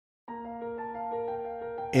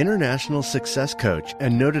International success coach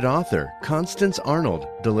and noted author Constance Arnold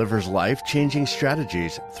delivers life-changing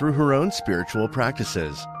strategies through her own spiritual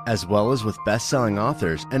practices, as well as with best-selling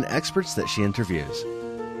authors and experts that she interviews.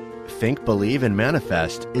 Think, Believe, and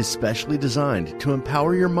Manifest is specially designed to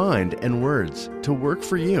empower your mind and words to work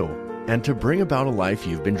for you and to bring about a life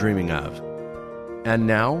you've been dreaming of. And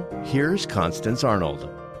now, here's Constance Arnold.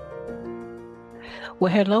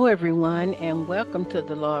 Well, hello, everyone, and welcome to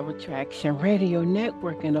the Law of Attraction Radio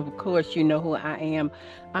Network. And of course, you know who I am.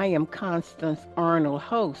 I am Constance Arnold,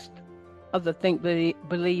 host of the Think,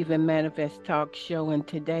 Believe, and Manifest talk show. And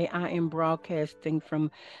today I am broadcasting from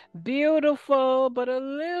beautiful but a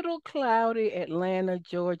little cloudy Atlanta,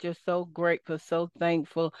 Georgia. So grateful, so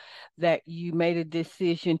thankful that you made a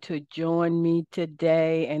decision to join me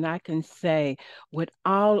today. And I can say, with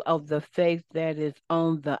all of the faith that is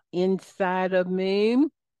on the inside of me,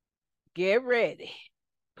 get ready.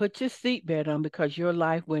 Put your seatbelt on because your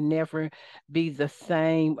life will never be the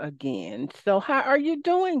same again. So, how are you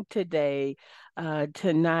doing today,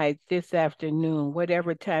 tonight, this afternoon,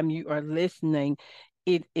 whatever time you are listening?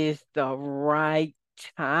 It is the right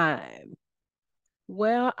time.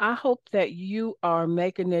 Well, I hope that you are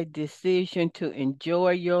making a decision to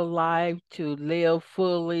enjoy your life, to live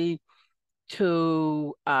fully,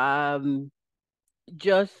 to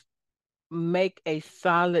just make a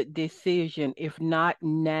solid decision. If not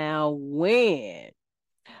now, when?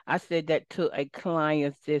 I said that to a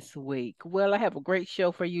client this week. Well, I have a great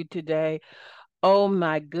show for you today. Oh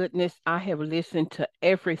my goodness, I have listened to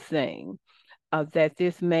everything that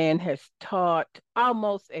this man has taught,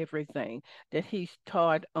 almost everything that he's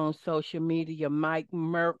taught on social media,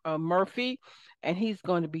 Murphy, and he's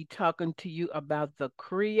going to be talking to you about the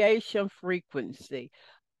creation frequency.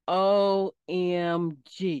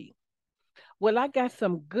 OMG. Well, I got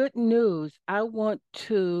some good news. I want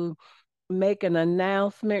to make an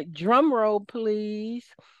announcement. Drum roll, please.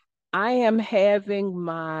 I am having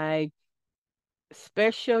my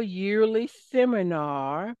special yearly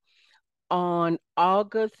seminar on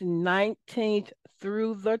August 19th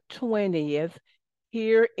through the 20th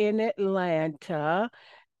here in Atlanta.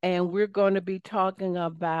 And we're going to be talking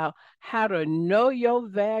about how to know your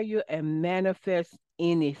value and manifest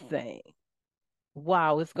anything.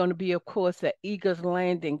 Wow, it's going to be, of course, at Eagles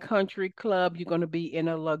Landing Country Club. You're going to be in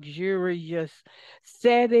a luxurious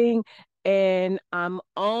setting. And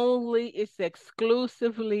it's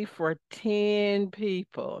exclusively for 10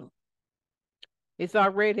 people. It's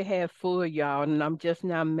already half full, y'all, and I'm just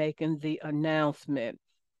now making the announcement.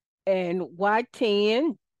 And why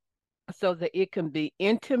 10? So that it can be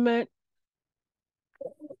intimate,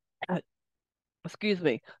 uh, excuse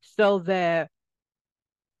me, so that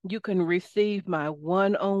you can receive my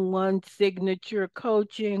one-on-one signature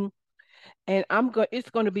coaching. And it's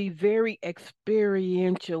going to be very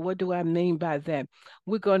experiential. What do I mean by that?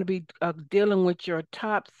 We're going to be dealing with your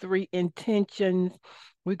top three intentions.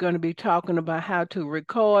 We're going to be talking about how to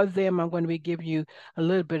record them. I'm going to be giving you a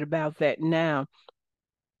little bit about that now.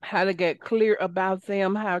 How to get clear about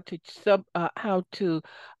them, how to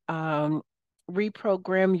um,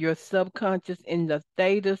 reprogram your subconscious in the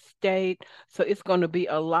theta state. So it's going to be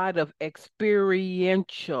a lot of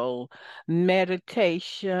experiential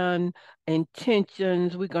meditation,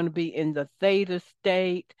 intentions. We're going to be in the theta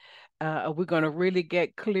state. We're going to really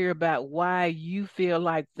get clear about why you feel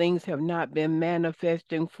like things have not been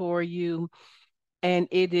manifesting for you. And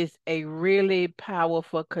it is a really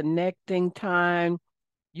powerful connecting time.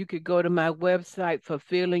 You could go to my website,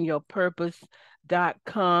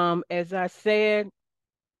 fulfillingyourpurpose.com. As I said,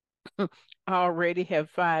 I already have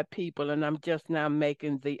 5 people, and I'm just now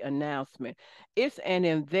making the announcement. It's an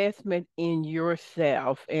investment in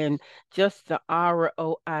yourself, and just the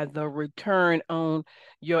ROI, the return on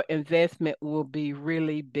your investment will be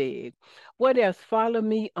really big. What else? Follow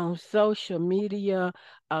me on social media,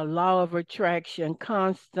 Law of Attraction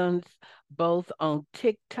Constance, both on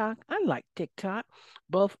TikTok. I like TikTok,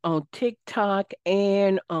 both on TikTok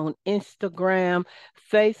and on Instagram.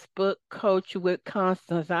 Facebook Coach with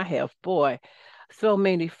Constance. I have, boy, so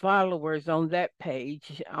many followers on that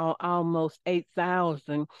page, almost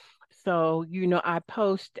 8,000. So, I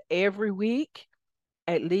post every week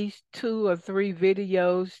at least 2 or 3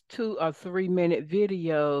 videos, 2 or 3 minute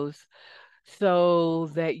videos, so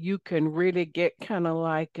that you can really get kind of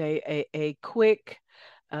like a quick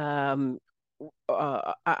um,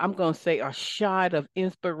 I'm going to say a shot of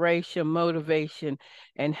inspiration, motivation,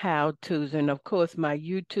 and how to's. And of course, my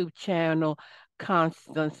YouTube channel,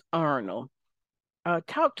 Constance Arnold.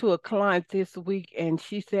 Talked to a client this week and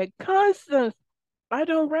she said, Constance, I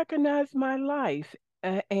don't recognize my life.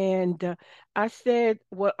 And I said,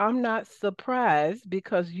 well, I'm not surprised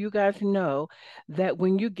because you guys know that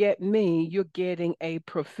when you get me, you're getting a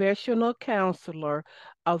professional counselor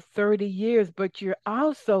of 30 years, but you're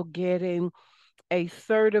also getting a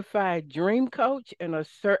certified dream coach and a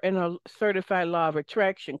certified law of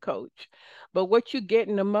attraction coach. But what you're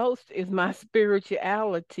getting the most is my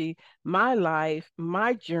spirituality, my life,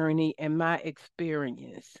 my journey, and my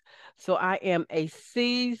experience. So I am a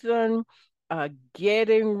seasoned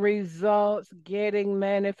getting results, getting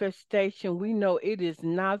manifestation. We know it is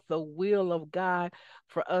not the will of God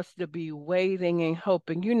for us to be waiting and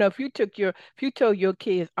hoping. You know, if you told your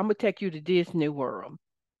kids, I'm gonna take you to Disney World,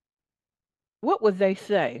 what would they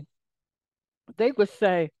say? They would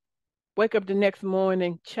say, wake up the next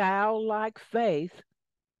morning, childlike faith.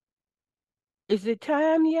 Is it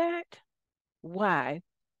time yet? Why?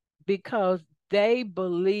 Because they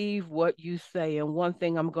believe what you say. And one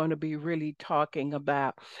thing I'm going to be really talking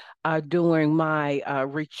about during my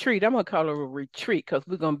retreat, I'm going to call it a retreat because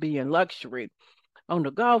we're going to be in luxury on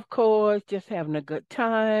the golf course, just having a good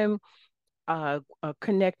time,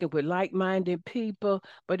 connecting with like-minded people.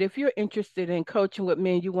 But if you're interested in coaching with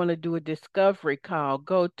me and you want to do a discovery call,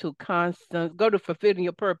 go to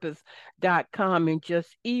fulfillingyourpurpose.com and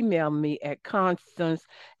just email me at Constance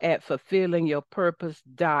at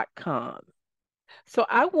fulfillingyourpurpose.com. So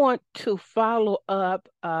I want to follow up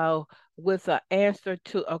with an answer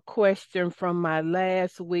to a question from my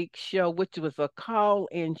last week's show, which was a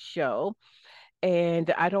call-in show,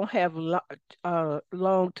 and I don't have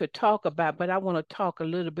long to talk about, but I want to talk a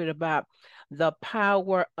little bit about the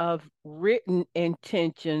power of written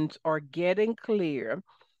intentions or getting clear,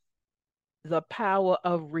 the power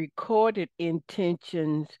of recorded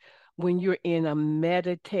intentions when you're in a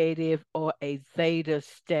meditative or a theta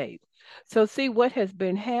state. So, see, what has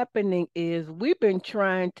been happening is we've been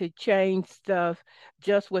trying to change stuff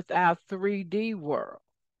just with our 3D world.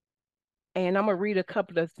 And I'm going to read a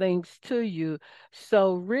couple of things to you.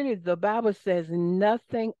 So, really, the Bible says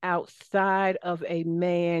nothing outside of a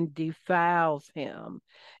man defiles him.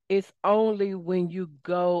 It's only when you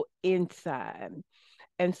go inside.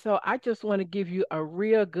 And so, I just want to give you a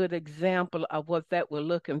real good example of what that will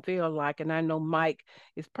look and feel like. And I know Mike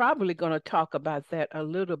is probably going to talk about that a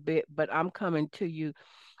little bit, but I'm coming to you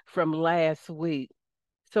from last week.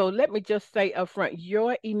 So let me just say up front,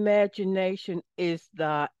 your imagination is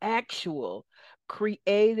the actual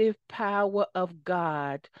creative power of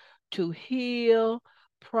God to heal,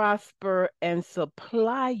 prosper, and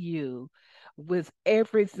supply you with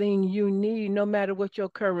everything you need, no matter what your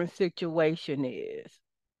current situation is.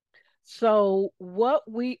 So, what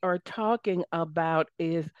we are talking about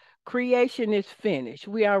is creation is finished.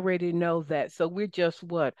 We already know that. So, we're just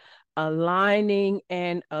what? Aligning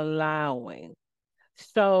and allowing.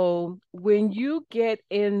 So when you get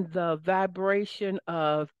in the vibration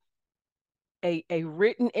of a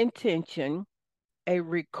written intention, a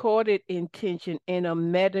recorded intention in a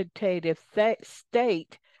meditative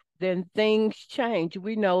state, then things change.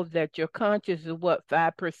 We know that your conscious is what,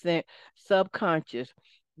 5% subconscious.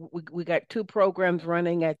 We got two programs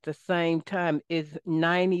running at the same time is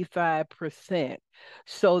 95%.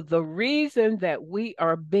 So the reason that we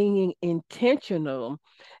are being intentional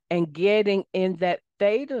and getting in that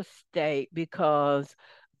theta state because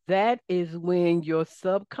that is when your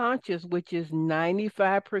subconscious, which is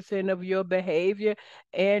 95% of your behavior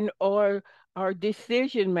and or our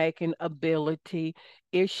decision making ability,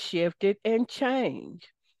 is shifted and changed.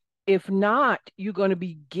 If not, you're going to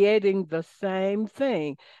be getting the same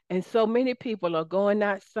thing. And so many people are going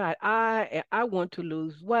outside. I want to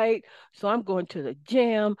lose weight, so I'm going to the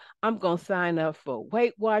gym. I'm going to sign up for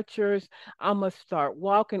Weight Watchers. I'm going to start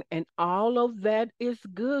walking, and all of that is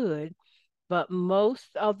good. But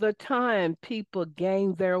most of the time, people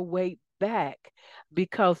gain their weight back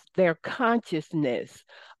because their consciousness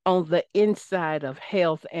on the inside of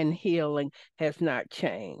health and healing has not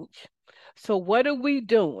changed. So, what are we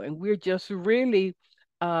doing? We're just really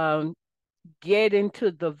um, getting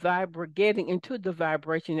into the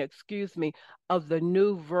vibration, excuse me, of the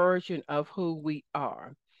new version of who we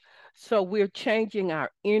are. So we're changing our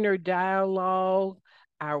inner dialogue,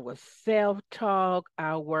 our self-talk,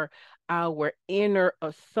 our inner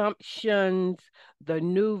assumptions, the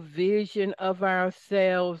new vision of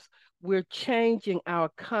ourselves. We're changing our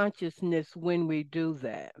consciousness when we do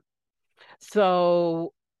that.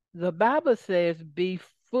 So the Bible says, be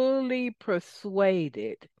fully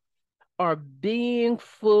persuaded, or being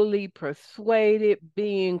fully persuaded,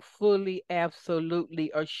 being fully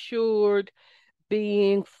absolutely assured,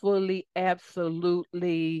 being fully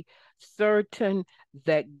absolutely certain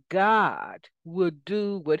that God will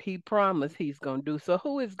do what he promised he's going to do. So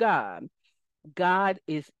who is God? God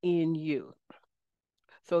is in you.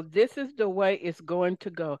 So this is the way it's going to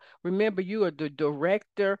go. Remember, you are the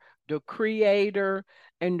director, the creator,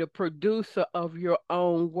 and the producer of your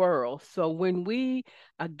own world. So when we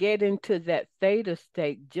get into that theta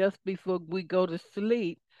state just before we go to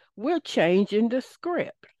sleep, we're changing the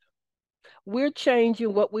script. We're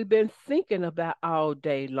changing what we've been thinking about all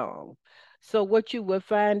day long. So what you will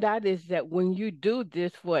find out is that when you do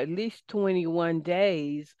this for at least 21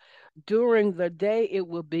 days, during the day, it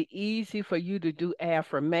will be easy for you to do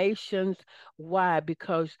affirmations. Why?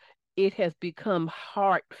 Because it has become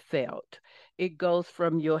heartfelt. It goes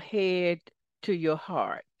from your head to your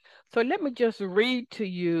heart. So let me just read to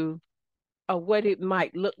you what it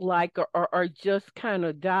might look like, or just kind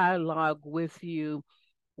of dialogue with you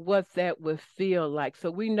what that would feel like. So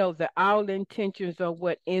we know that all intentions are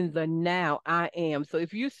what in the now I am. So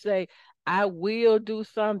if you say, I will do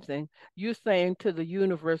something, you're saying to the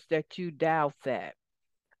universe that you doubt that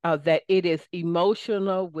it is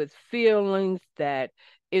emotional with feelings, that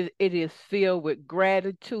it is filled with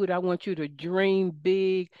gratitude. I want you to dream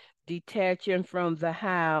big, detaching from the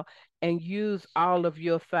how, and use all of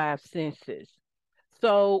your five senses.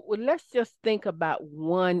 So let's just think about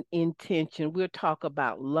one intention. We'll talk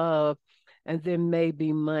about love and then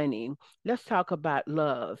maybe money. Let's talk about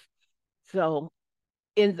love. So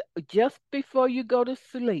just before you go to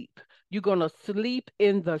sleep, you're going to sleep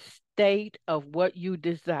in the state of what you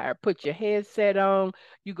desire. Put your headset on.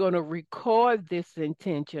 You're going to record this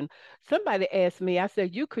intention. Somebody asked me, I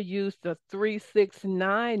said, you could use the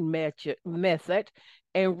 369 method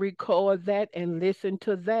and record that and listen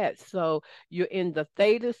to that. So you're in the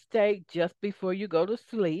theta state just before you go to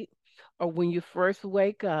sleep or when you first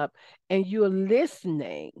wake up, and you're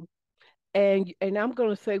listening, and I'm going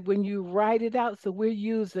to say when you write it out, so we're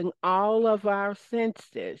using all of our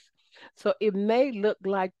senses. So it may look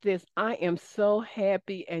like this: I am so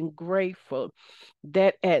happy and grateful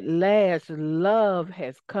that at last love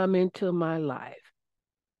has come into my life.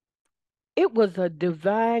 It was a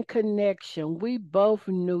divine connection. We both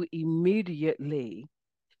knew immediately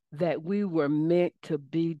that we were meant to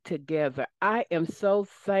be together. I am so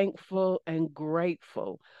thankful and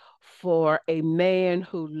grateful for a man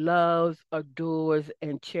who loves, adores,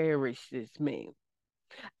 and cherishes me.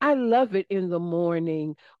 I love it in the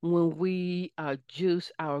morning when we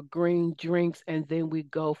juice our green drinks and then we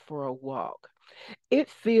go for a walk. It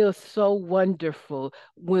feels so wonderful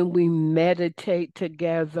when we meditate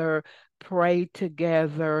together, pray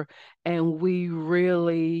together, and we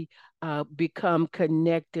really become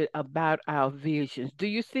connected about our visions. Do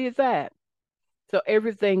you see that? So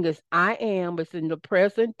everything is I am, it's in the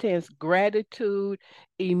present tense, gratitude,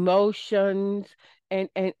 emotions, and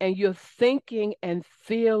you're thinking and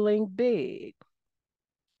feeling big.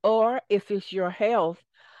 Or if it's your health,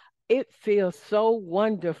 it feels so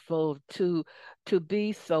wonderful to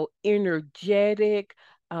be so energetic,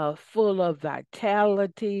 full of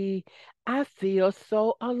vitality. I feel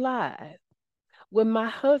so alive. When my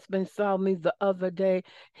husband saw me the other day,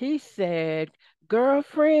 he said,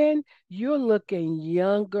 "Girlfriend, you're looking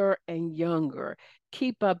younger and younger.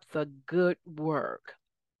 Keep up the good work."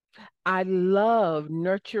 I love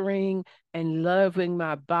nurturing and loving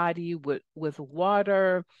my body with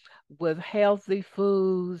water, with healthy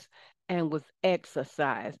foods, and with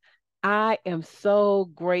exercise. I am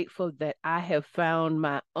so grateful that I have found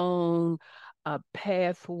my own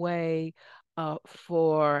pathway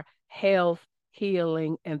for health,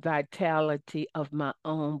 healing, and vitality of my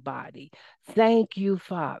own body. Thank you,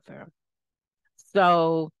 Father.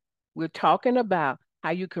 So we're talking about how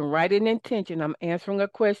you can write an intention. I'm answering a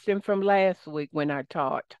question from last week when I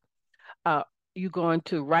taught. Uh, you're going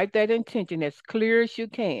to write that intention as clear as you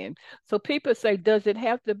can. So people say, does it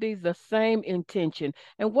have to be the same intention?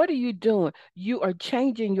 And what are you doing? You are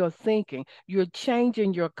changing your thinking. You're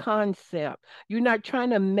changing your concept. You're not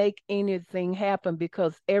trying to make anything happen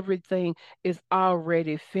because everything is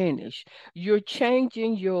already finished. You're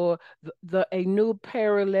changing a new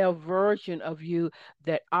parallel version of you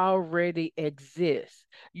that already exists.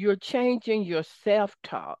 You're changing your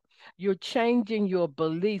self-talk. You're changing your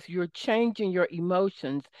beliefs, you're changing your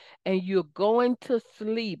emotions, and you're going to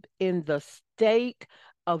sleep in the state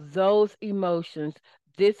of those emotions.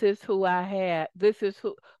 This is who I have. This is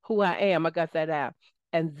who I am. I got that out.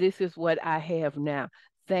 And this is what I have now.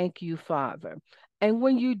 Thank you, Father. And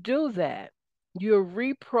when you do that, you're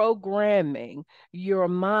reprogramming your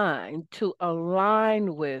mind to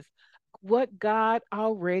align with what God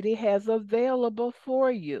already has available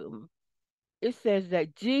for you. It says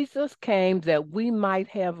that Jesus came that we might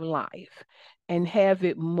have life and have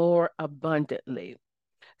it more abundantly.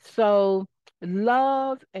 So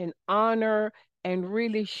love and honor and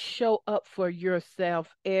really show up for yourself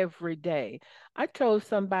every day. I told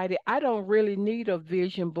somebody I don't really need a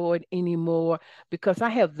vision board anymore because I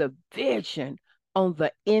have the vision on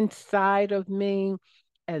the inside of me,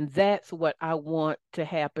 and that's what I want to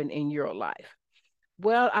happen in your life.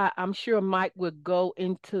 Well, I'm sure Mike would go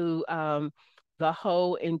into the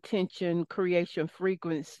whole intention creation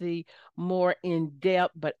frequency more in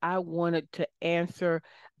depth, but I wanted to answer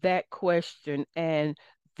that question. And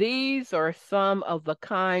these are some of the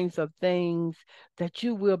kinds of things that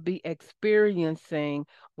you will be experiencing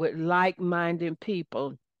with like-minded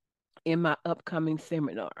people in my upcoming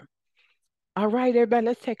seminar. All right, everybody,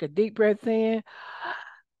 let's take a deep breath in,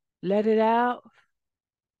 let it out.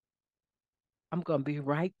 I'm going to be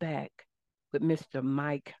right back with Mr.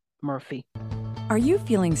 Mike Murphy. Are you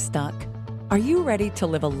feeling stuck? Are you ready to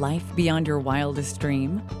live a life beyond your wildest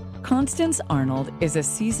dream? Constance Arnold is a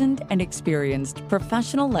seasoned and experienced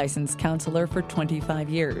professional licensed counselor for 25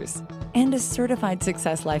 years and a certified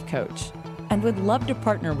success life coach, and would love to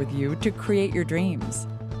partner with you to create your dreams.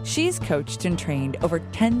 She's coached and trained over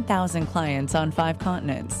 10,000 clients on 5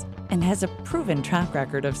 continents and has a proven track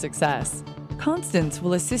record of success. Constance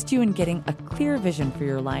will assist you in getting a clear vision for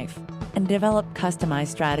your life and develop customized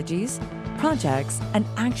strategies, projects, and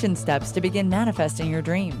action steps to begin manifesting your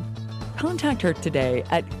dream. Contact her today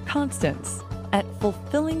at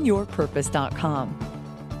constance@fulfillingyourpurpose.com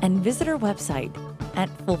and visit her website at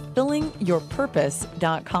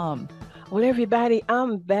fulfillingyourpurpose.com. Well, everybody,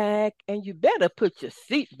 I'm back, and you better put your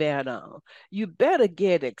seatbelt on. You better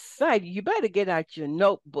get excited. You better get out your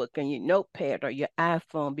notebook and your notepad or your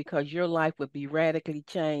iPhone because your life will be radically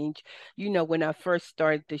changed. You know, when I first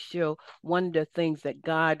started the show, one of the things that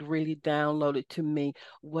God really downloaded to me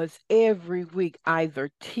was every week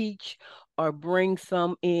either teach or bring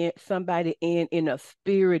somebody in a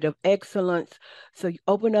spirit of excellence. So you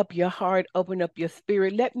open up your heart, open up your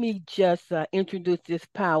spirit. Let me just introduce this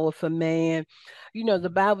powerful man. You know, the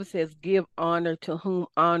Bible says, give honor to whom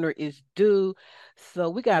honor is due. So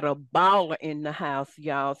we got a baller in the house,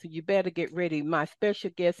 y'all. So you better get ready. My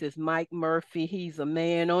special guest is Mike Murphy. He's a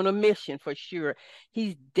man on a mission for sure.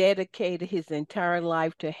 He's dedicated his entire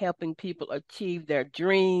life to helping people achieve their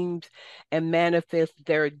dreams and manifest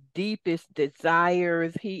their deepest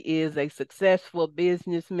desires. He is a successful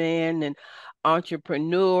businessman and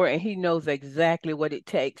entrepreneur, and he knows exactly what it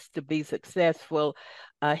takes to be successful.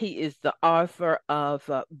 He is the author of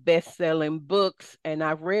best-selling books, and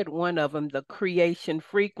I've read one of them, The Creation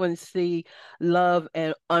Frequency, Love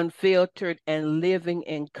and Unfiltered, and Living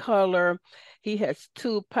in Color. He has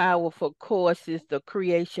 2 powerful courses, The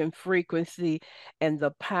Creation Frequency and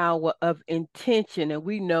The Power of Intention. And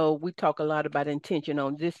we know we talk a lot about intention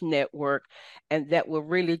on this network, and that will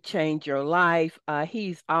really change your life.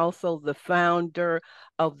 He's also the founder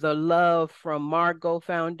of the Love from Margot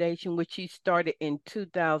Foundation, which he started in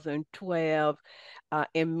 2012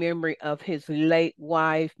 in memory of his late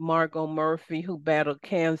wife, Margot Murphy, who battled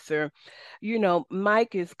cancer. You know,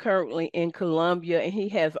 Mike is currently in Colombia, and he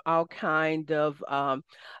has all kind of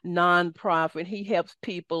nonprofit. He helps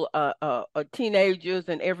people, teenagers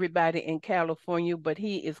and everybody in California, but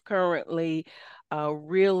he is currently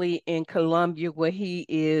really in Colombia where he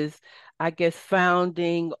is, I guess,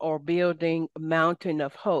 founding or building Mountain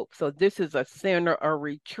of Hope. So this is a center or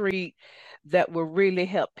retreat that will really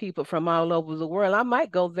help people from all over the world. I might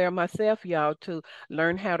go there myself, y'all, to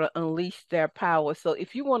learn how to unleash their power. So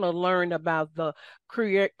if you want to learn about the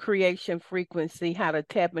creation frequency, how to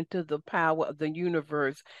tap into the power of the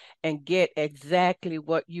universe and get exactly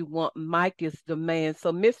what you want, Mike is the man.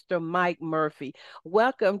 So Mr. Mike Murphy,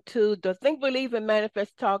 welcome to the Think, Believe, and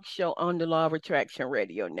Manifest talk show on the Law of Attraction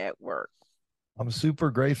Radio Network. I'm super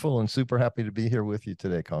grateful and super happy to be here with you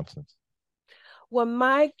today, Constance. Well,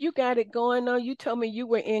 Mike, you got it going on. You told me you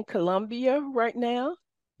were in Colombia right now.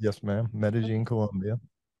 Yes, ma'am. Medellin, Colombia.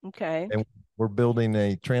 Okay. And we're building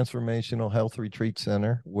a transformational health retreat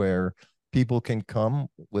center where people can come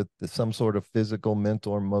with some sort of physical,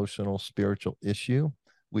 mental, emotional, spiritual issue.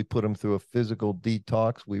 We put them through a physical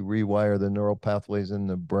detox. We rewire the neural pathways in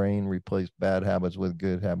the brain, replace bad habits with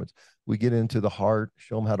good habits. We get into the heart,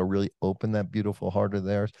 show them how to really open that beautiful heart of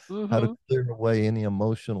theirs, how to clear away any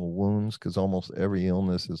emotional wounds, because almost every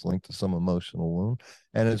illness is linked to some emotional wound.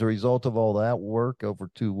 And as a result of all that work over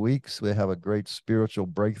 2 weeks, they have a great spiritual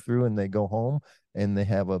breakthrough, and they go home and they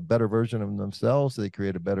have a better version of themselves. They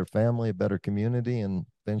create a better family, a better community, and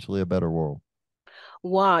eventually a better world.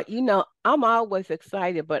 Wow, I'm always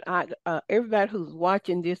excited, but everybody who's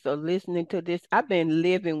watching this or listening to this, I've been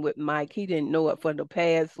living with Mike. He didn't know it for the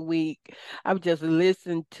past week. I've just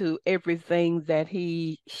listened to everything that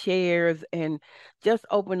he shares and just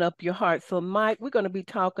open up your heart. So, Mike, we're going to be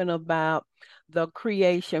talking about the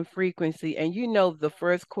creation frequency. And the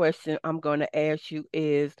first question I'm going to ask you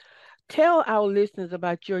is tell our listeners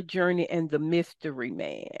about your journey and the mystery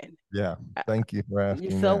man. Yeah, thank you for You're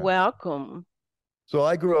asking so that. welcome. So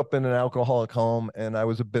I grew up in an alcoholic home and I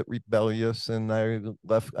was a bit rebellious and I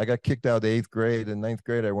got kicked out of eighth grade. In ninth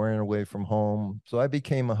grade, I ran away from home. So I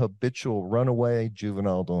became a habitual runaway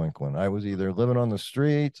juvenile delinquent. I was either living on the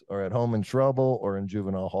streets or at home in trouble or in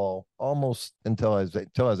juvenile hall almost until I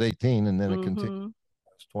was 18, and then it continued. Mm-hmm.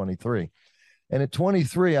 I was 23. And at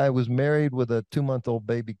 23, I was married with a 2-month-old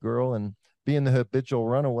baby girl. And being the habitual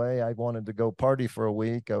runaway, I wanted to go party for a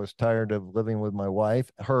week. I was tired of living with my wife,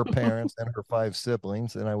 her parents, and her 5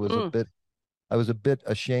 siblings. And I was a bit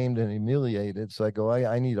ashamed and humiliated. So I go,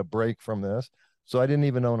 I need a break from this. So I didn't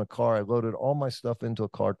even own a car. I loaded all my stuff into a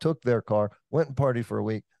car, took their car, went and partied for a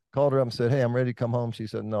week, called her up and said, hey, I'm ready to come home. She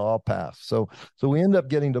said, no, I'll pass. So we ended up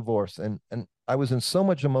getting divorced. And I was in so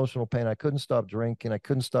much emotional pain. I couldn't stop drinking. I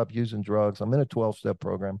couldn't stop using drugs. I'm in a 12-step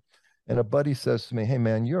program. And a buddy says to me, hey,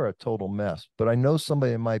 man, you're a total mess, but I know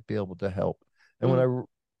somebody that might be able to help. And when I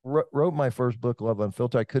wrote my first book, Love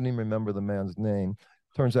Unfiltered, I couldn't even remember the man's name.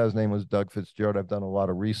 Turns out his name was Doug Fitzgerald. I've done a lot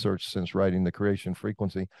of research since writing The Creation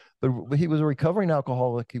Frequency. But he was a recovering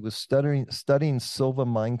alcoholic. He was studying Silva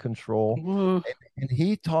mind control. Mm-hmm. And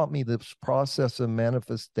he taught me this process of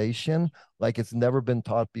manifestation like it's never been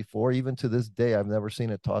taught before. Even to this day, I've never seen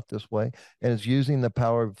it taught this way. And it's using the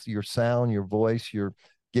power of your sound, your voice, your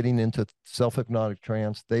getting into self-hypnotic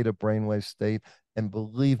trance, theta brainwave state. And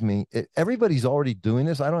believe me, everybody's already doing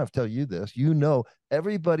this. I don't have to tell you this.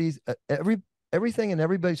 Everything in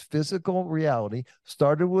everybody's physical reality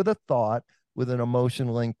started with a thought with an emotion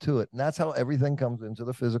linked to it. And that's how everything comes into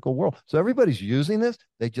the physical world. So everybody's using this.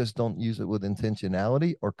 They just don't use it with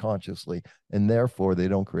intentionality or consciously. And therefore, they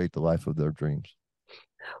don't create the life of their dreams.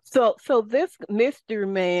 So this Mr.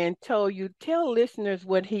 Man tell listeners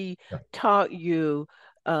what he taught you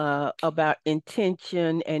about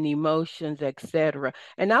intention and emotions, etc.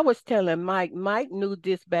 And I was telling Mike knew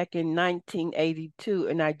this back in 1982,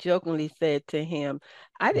 and I jokingly said to him,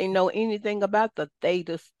 I didn't know anything about the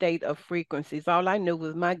theta state of frequencies. All I knew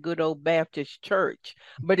was my good old Baptist church,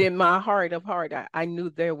 but in my heart of heart, I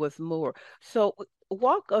knew there was more. So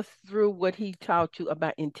walk us through what he taught you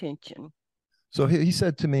about intention. So he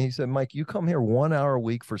said to me, he said, Mike, you come here 1 hour a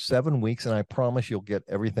week for 7 weeks, and I promise you'll get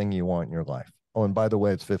everything you want in your life. Oh, and by the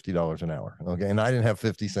way, it's $50 an hour. Okay. And I didn't have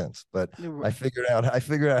 50 cents, but I figured out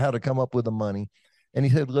how to come up with the money. And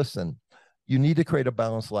he said, listen, you need to create a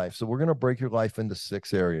balanced life. So we're going to break your life into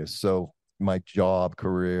 6 areas. So my job,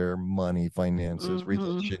 career, money, finances,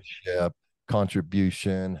 relationship,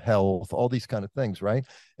 contribution, health, all these kind of things, right?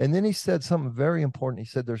 And then he said something very important. He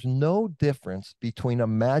said, there's no difference between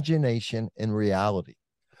imagination and reality.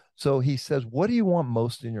 So he says, what do you want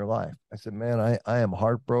most in your life? I said, man, I am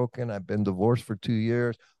heartbroken. I've been divorced for 2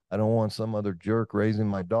 years. I don't want some other jerk raising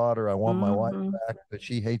my daughter. I want my wife back, but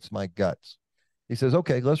she hates my guts. He says,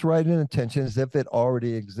 okay, let's write an intention as if it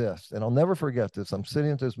already exists. And I'll never forget this. I'm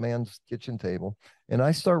sitting at this man's kitchen table and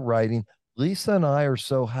I start writing, Lisa and I are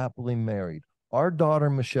so happily married. Our daughter,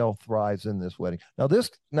 Michelle, thrives in this wedding.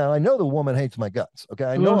 Now I know the woman hates my guts. Okay.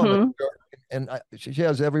 I know I'm a jerk and she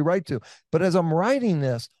has every right to. But as I'm writing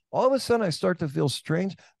this, all of a sudden I start to feel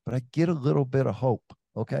strange, but I get a little bit of hope.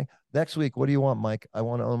 Okay. Next week, what do you want, Mike? I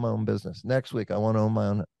want to own my own business. Next week, I want to own my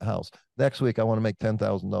own house. Next week, I want to make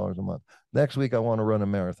 $10,000 a month. Next week, I want to run a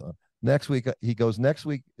marathon. Next week, he goes, next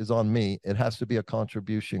week is on me. It has to be a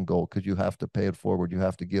contribution goal because you have to pay it forward. You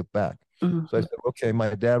have to give back. So I said, okay,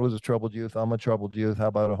 my dad was a troubled youth. I'm a troubled youth. How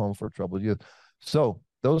about a home for troubled youth? So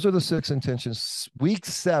those are the 6 intentions. Week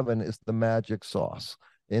 7 is the magic sauce.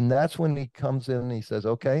 And that's when he comes in and he says,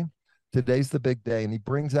 okay, today's the big day. And he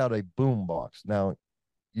brings out a boom box. Now,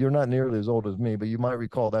 you're not nearly as old as me, but you might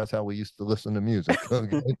recall that's how we used to listen to music.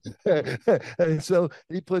 Okay? And so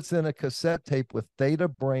he puts in a cassette tape with theta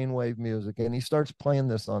brainwave music, and he starts playing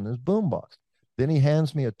this on his boombox. Then he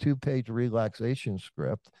hands me a 2-page relaxation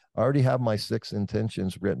script. I already have my 6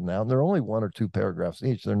 intentions written out, and they're only 1 or 2 paragraphs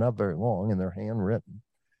each. They're not very long, and they're handwritten.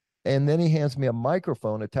 And then he hands me a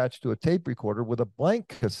microphone attached to a tape recorder with a blank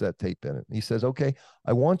cassette tape in it. He says, okay,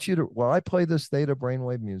 I want you to, while I play this theta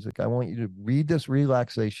brainwave music, I want you to read this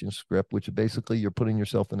relaxation script, which basically you're putting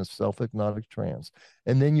yourself in a self-hypnotic trance.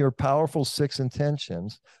 And then your powerful 6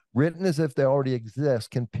 intentions, written as if they already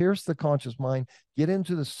exist, can pierce the conscious mind, get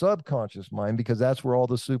into the subconscious mind, because that's where all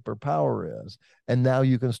the superpower is. And now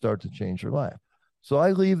you can start to change your life. So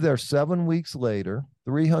I leave there 7 weeks later,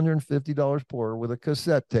 $350 poorer, with a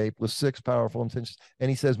cassette tape with 6 powerful intentions. And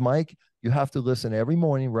he says, Mike, you have to listen every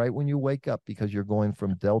morning right when you wake up, because you're going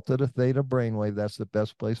from delta to theta brainwave. That's the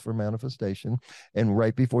best place for manifestation. And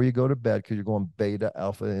right before you go to bed, because you're going beta,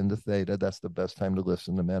 alpha into theta, that's the best time to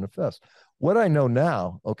listen to manifest. What I know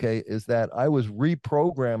now, okay, is that I was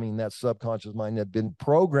reprogramming that subconscious mind that had been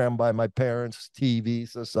programmed by my parents, TV,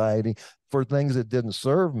 society, for things that didn't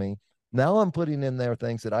serve me. Now I'm putting in there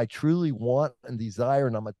things that I truly want and desire,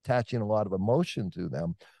 and I'm attaching a lot of emotion to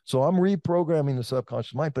them. So I'm reprogramming the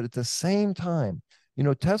subconscious mind. But at the same time, you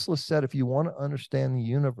know, Tesla said, if you want to understand the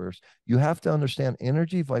universe, you have to understand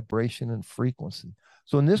energy, vibration, and frequency.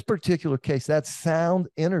 So in this particular case, that sound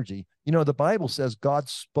energy, you know, the Bible says God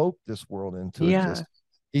spoke this world into existence.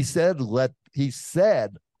 He said,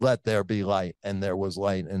 let there be light, and there was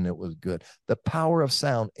light, and it was good. The power of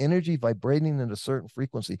sound, energy vibrating at a certain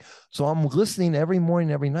frequency. So I'm listening every morning,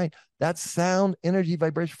 every night. That sound, energy,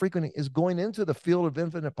 vibration, frequency is going into the field of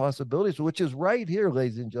infinite possibilities, which is right here,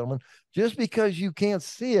 ladies and gentlemen. Just because you can't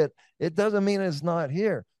see it, it doesn't mean it's not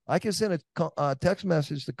here. I can send a text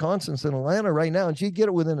message to Constance in Atlanta right now, and she'd get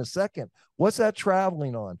it within a second. What's that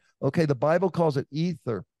traveling on? Okay, the Bible calls it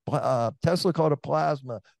ether. Tesla called it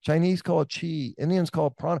plasma. Chinese call it chi. Indians call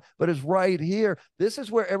it prana. But it's right here. This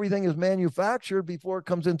is where everything is manufactured before it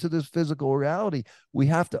comes into this physical reality. We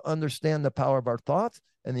have to understand the power of our thoughts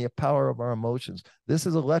and the power of our emotions. This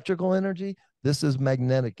is electrical energy. This is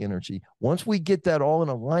magnetic energy. Once we get that all in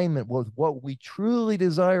alignment with what we truly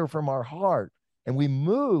desire from our heart, and we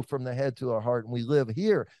move from the head to our heart, and we live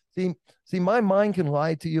here. See, my mind can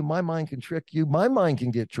lie to you. My mind can trick you. My mind can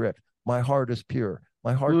get tricked. My heart is pure.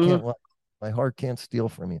 My heart can't lie. My heart can't steal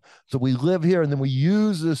from you. So we live here, and then we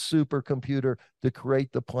use this supercomputer to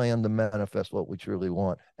create the plan to manifest what we truly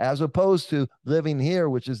want, as opposed to living here,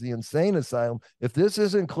 which is the insane asylum. If this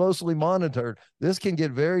isn't closely monitored, this can get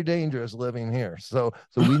very dangerous living here. So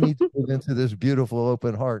we need to move into this beautiful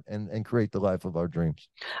open heart and create the life of our dreams.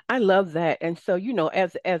 I love that. And so, you know,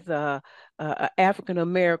 as a African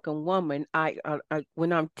American woman, I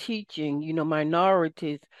when I'm teaching, you know,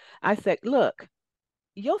 minorities, I say, look,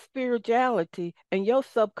 your spirituality and your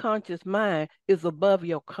subconscious mind is above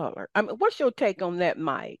your color. I mean, what's your take on that,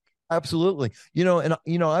 Mike? Absolutely. You know, and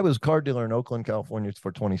I was a car dealer in Oakland, California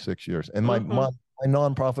for 26 years. And my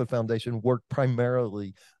nonprofit foundation worked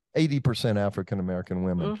primarily 80% African American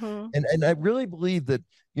women. And I really believe that,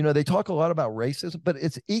 you know, they talk a lot about racism, but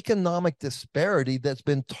it's economic disparity that's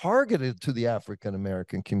been targeted to the African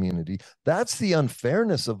American community. That's the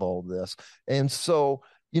unfairness of all this. And so,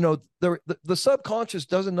 you know, the subconscious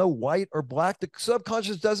doesn't know white or black. The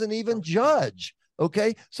subconscious doesn't even judge.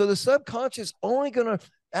 Okay. So the subconscious only going to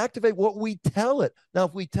activate what we tell it. Now,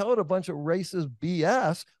 if we tell it a bunch of racist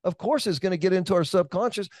BS, of course it's going to get into our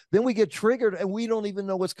subconscious. Then we get triggered and we don't even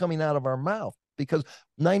know what's coming out of our mouth, because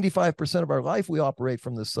 95% of our life we operate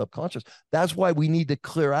from the subconscious. That's why we need to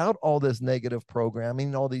clear out all this negative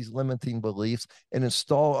programming, all these limiting beliefs, and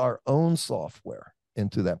install our own software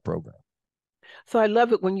into that program. So I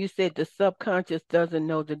love it when you said the subconscious doesn't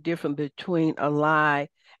know the difference between a lie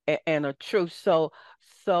and a truth.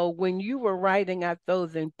 So when you were writing out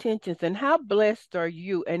those intentions, and how blessed are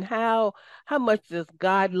you, and how much does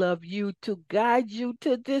God love you to guide you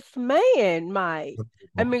to this man, Mike?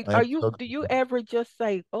 I mean, do you ever just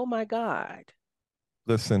say, "Oh my God"?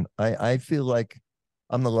 Listen, I feel like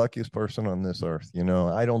I'm the luckiest person on this earth. You know,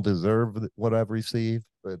 I don't deserve what I've received,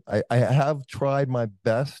 but I have tried my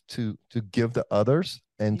best to give to others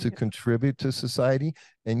and to contribute to society.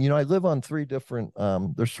 And, you know, I live on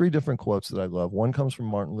there's 3 different quotes that I love. One comes from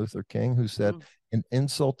Martin Luther King, who said, an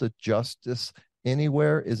insult to justice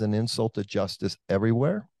anywhere is an insult to justice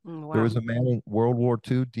everywhere. Wow. There was a man in World War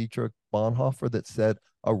II, Dietrich Bonhoeffer, that said,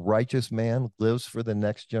 a righteous man lives for the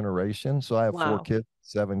next generation. So I have 4 kids,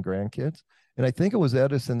 7 grandkids. And I think it was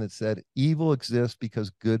Edison that said, evil exists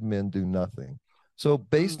because good men do nothing. So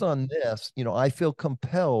based on this, you know, I feel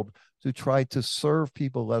compelled to try to serve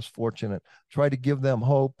people less fortunate, try to give them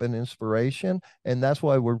hope and inspiration. And that's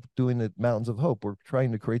why we're doing the Mountains of Hope. We're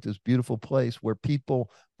trying to create this beautiful place where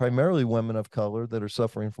people, primarily women of color that are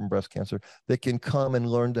suffering from breast cancer, that can come and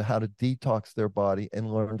learn how to detox their body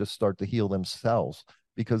and learn to start to heal themselves.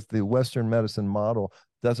 Because the Western medicine model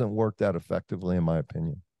doesn't work that effectively, in my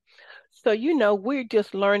opinion. So, we're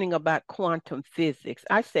just learning about quantum physics.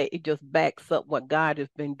 I say it just backs up what God has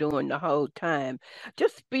been doing the whole time.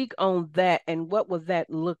 Just speak on that and what would that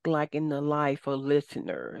look like in the life of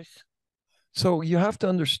listeners? So you have to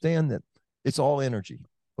understand that it's all energy.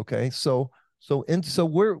 Okay. So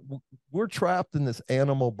we're trapped in this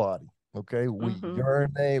animal body. Okay. We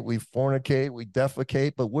urinate, we fornicate, we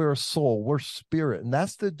defecate, but we're a soul, we're spirit, and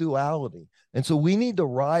that's the duality. And so we need to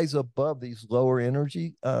rise above these lower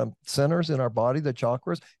energy centers in our body, the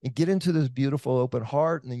chakras, and get into this beautiful open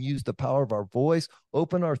heart, and then use the power of our voice,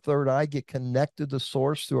 open our third eye, get connected to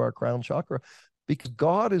source through our crown chakra, because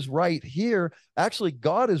God is right here. Actually,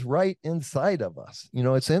 God is right inside of us.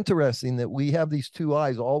 It's interesting that we have these two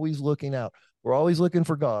eyes always looking out. We're always looking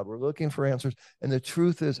for God. We're looking for answers. And the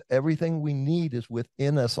truth is, everything we need is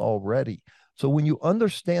within us already. So when you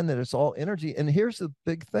understand that it's all energy, and here's the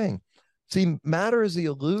big thing. See, matter is the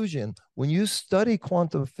illusion. When you study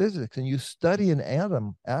quantum physics and you study an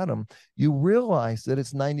atom, you realize that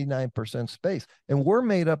it's 99% space, and we're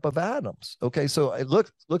made up of atoms. Okay, so it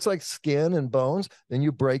looks like skin and bones. Then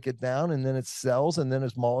you break it down, and then it's cells, and then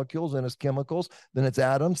it's molecules, and it's chemicals, then it's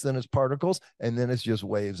atoms, then it's particles, and then it's just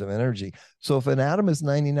waves of energy. So if an atom is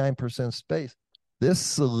 99% space, this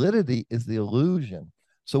solidity is the illusion.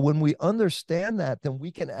 So when we understand that, then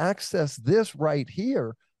we can access this right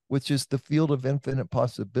here, which is the field of infinite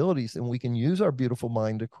possibilities. And we can use our beautiful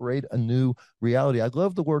mind to create a new reality. I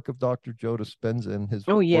love the work of Dr. Joe Dispenza and his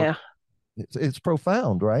yeah. It's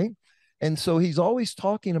profound, right? And so he's always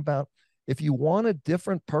talking about, if you want a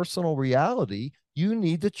different personal reality, you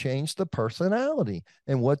need to change the personality.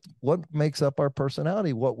 And what makes up our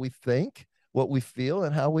personality? What we think, what we feel,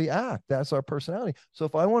 and how we act. That's our personality. So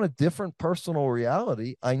if I want a different personal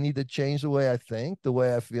reality, I need to change the way I think, the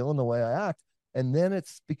way I feel, and the way I act. And then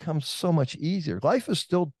it's become so much easier. Life is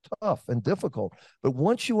still tough and difficult, but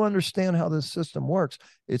once you understand how this system works,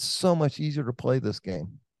 it's so much easier to play this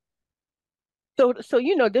game. So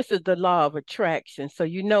this is the law of attraction. So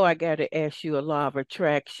I got to ask you a law of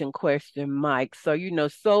attraction question, Mike. So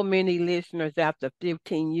so many listeners after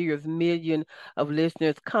 15 years, million of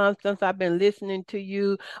listeners. Constance, I've been listening to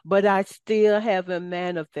you, but I still haven't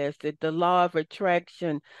manifested. The law of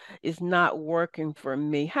attraction is not working for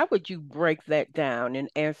me. How would you break that down and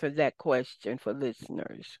answer that question for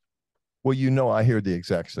listeners? Well, I hear the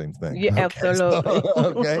exact same thing. Yeah, Okay, absolutely.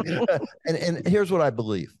 okay. And here's what I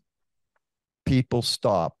believe. People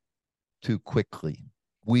stop too quickly.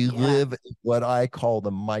 We live in what I call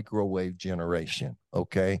the microwave generation.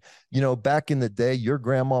 Okay. Back in the day, your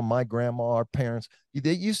grandma, my grandma, our parents,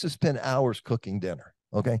 they used to spend hours cooking dinner.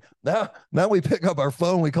 Okay. Now we pick up our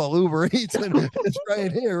phone, we call Uber Eats, and it's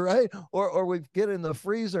right here, right? Or we get in the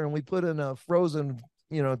freezer and we put in a frozen,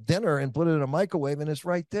 dinner and put it in a microwave, and it's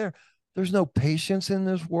right there. There's no patience in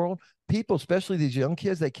this world. People, especially these young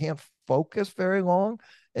kids, they can't focus very long.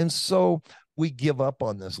 And so we give up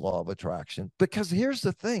on this law of attraction, because here's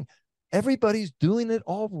the thing. Everybody's doing it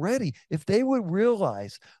already. If they would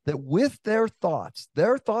realize that with their thoughts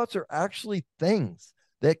are actually things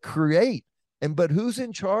that create. But who's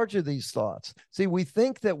in charge of these thoughts? See, we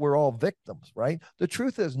think that we're all victims, right? The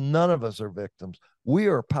truth is, none of us are victims. We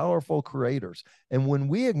are powerful creators. And when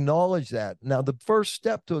we acknowledge that, now the first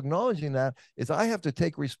step to acknowledging that is I have to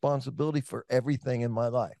take responsibility for everything in my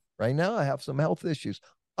life. Right now, I have some health issues.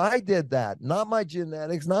 I did that, not my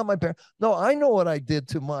genetics, not my parents. No, I know what I did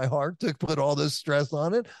to my heart to put all this stress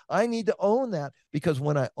on it. I need to own that, because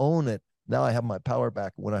when I own it, now I have my power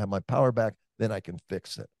back. When I have my power back, then I can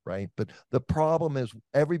fix it, right? But the problem is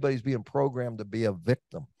everybody's being programmed to be a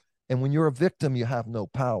victim. And when you're a victim, you have no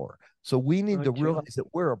power. So we need to realize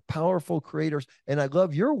that we're powerful creators. And I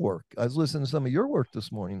love your work. I was listening to some of your work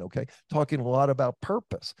this morning, okay, talking a lot about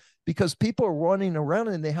purpose, because people are running around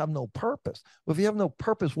and they have no purpose. Well, if you have no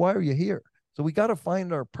purpose, why are you here? So we got to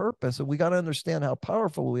find our purpose, and we got to understand how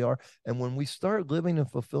powerful we are. And when we start living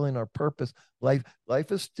and fulfilling our purpose, life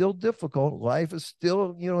is still difficult. Life is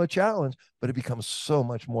still, a challenge, but it becomes so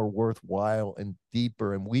much more worthwhile and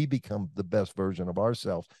deeper. And we become the best version of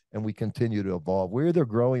ourselves, and we continue to evolve. We're either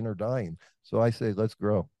growing or dying. So I say, let's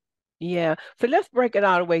grow. Yeah. So let's break it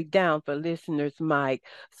all the way down for listeners, Mike.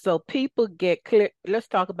 So people get clear. Let's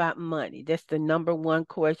talk about money. That's the number one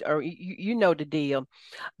question, or you know the deal.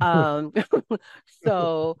 Um,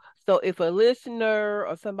 so if a listener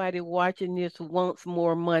or somebody watching this wants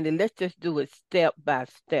more money, let's just do it step by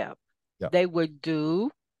step. Yeah. They would do.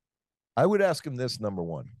 I would ask them this, number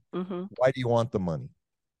one. Why do you want the money?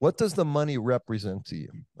 What does the money represent to you?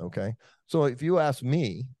 Okay. So if you ask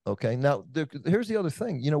me, okay, now here's the other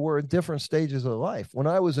thing. We're at different stages of life. When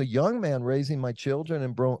I was a young man raising my children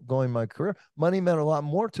and going my career, money meant a lot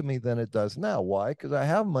more to me than it does now. Why? Because I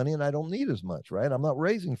have money and I don't need as much, right? I'm not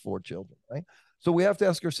raising 4 children, right? So we have to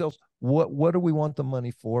ask ourselves, what do we want the money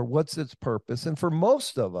for? What's its purpose? And for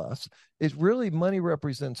most of us, it really, money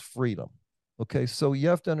represents freedom. Okay. So you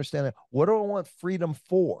have to understand that. What do I want freedom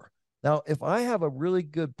for? Now, if I have a really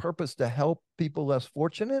good purpose to help people less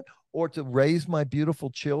fortunate, or to raise my beautiful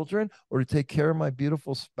children, or to take care of my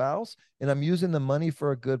beautiful spouse, and I'm using the money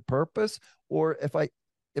for a good purpose, or if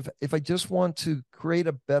I just want to create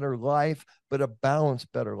a better life, but a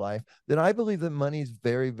balanced better life, then I believe that money is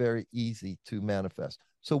very, very easy to manifest.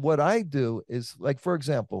 So what I do is, like, for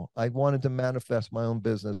example, I wanted to manifest my own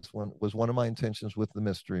business was one of my intentions with the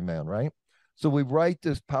Mystery Man, right? So we write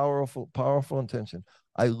this powerful, powerful intention.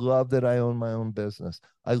 I love that I own my own business.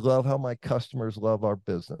 I love how my customers love our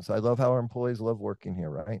business. I love how our employees love working here,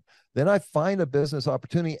 right? Then I find a business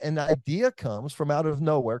opportunity, and the idea comes from out of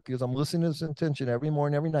nowhere because I'm listening to this intention every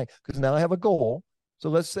morning, every night, because now I have a goal. So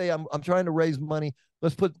let's say I'm trying to raise money.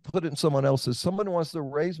 Let's put it in someone else's. Someone wants to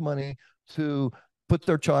raise money to put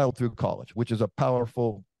their child through college, which is a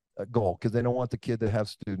powerful goal because they don't want the kid to have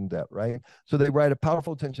student debt, right? So they write a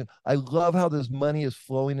powerful intention. I love how this money is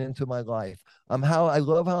flowing into my life. I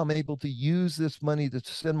love how I'm able to use this money to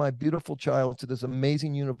send my beautiful child to this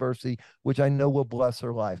amazing university, which I know will bless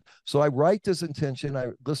her life. So I write this intention.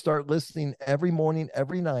 Let's start listening every morning,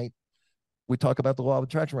 every night. We talk about the law of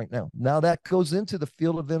attraction right now. Now that goes into the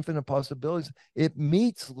field of infinite possibilities. It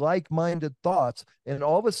meets like-minded thoughts, and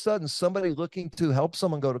all of a sudden, somebody looking to help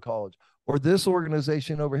someone go to college, or this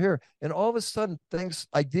organization over here, and all of a sudden,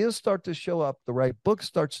 ideas start to show up. The right book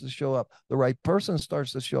starts to show up. The right person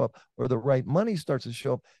starts to show up, or the right money starts to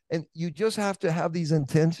show up. And you just have to have these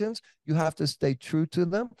intentions. You have to stay true to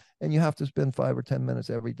them, and you have to spend 5 or 10 minutes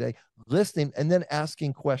every day listening and then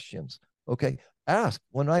asking questions. Okay.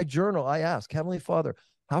 When I journal, I ask, Heavenly Father,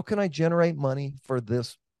 how can I generate money for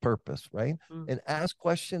this purpose, right? And ask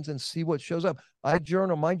questions and see what shows up. My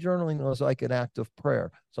journaling is like an act of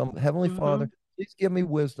prayer. So Heavenly Father, please give me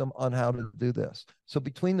wisdom on how to do this. So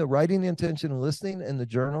between the writing the intention and listening and the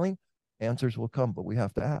journaling, answers will come, but we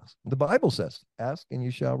have to ask. The Bible says, ask and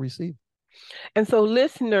you shall receive. And so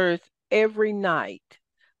listeners, every night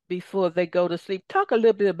before they go to sleep, talk a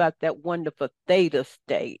little bit about that wonderful theta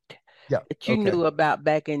state that you knew about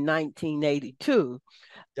back in 1982.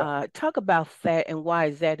 Talk about that, and why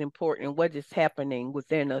is that important, and what is happening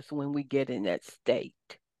within us when we get in that state?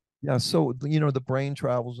 Yeah, so the brain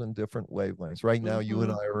travels in different wavelengths. Right now, you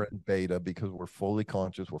and I are in beta because we're fully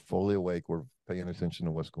conscious, we're fully awake, we're paying attention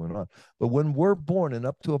to what's going on. But when we're born and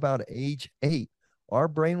up to about age 8, our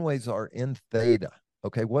brainwaves are in theta.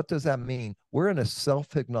 Okay, what does that mean? We're in a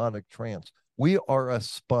self-hypnotic trance. We are a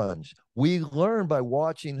sponge. We learn by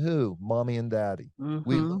watching who? Mommy and daddy.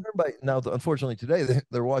 We learn by, now, unfortunately, today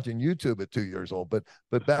they're watching YouTube at 2 years old, but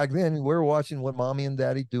back then we're watching what mommy and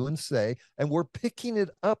daddy do and say, and we're picking it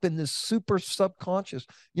up in this super subconscious.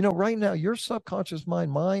 Right now, your subconscious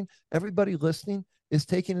mind, mine, everybody listening is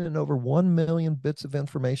taking in over 1 million bits of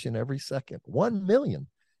information every second. 1 million.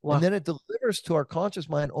 Wow. And then it delivers to our conscious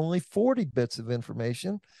mind only 40 bits of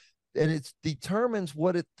information. And it determines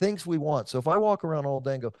what it thinks we want. So if I walk around all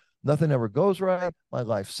day and go, nothing ever goes right, my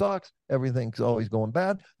life sucks, everything's always going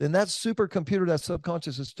bad, then that supercomputer, that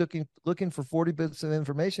subconscious, is looking for 40 bits of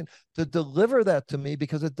information to deliver that to me,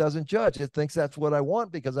 because it doesn't judge. It thinks that's what I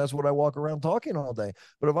want because that's what I walk around talking all day.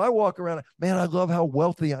 But if I walk around, man, I love how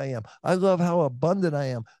wealthy I am, I love how abundant I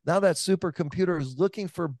am, now that supercomputer is looking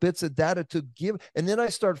for bits of data to give, and then I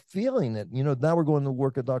start feeling it. Now we're going to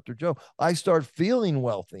work at Dr. Joe. I start feeling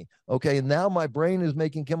wealthy. Okay, and now my brain is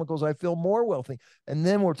making chemicals, I feel more wealthy. And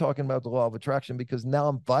then we're talking about the law of attraction, because now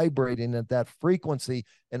I'm vibrating at that frequency,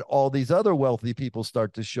 and all these other wealthy people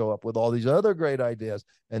start to show up with all these other great ideas,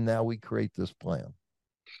 and now we create this plan.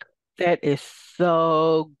 That is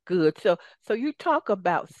so good. So you talk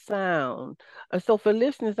about sound. So for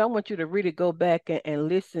listeners, I want you to really go back and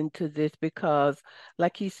listen to this, because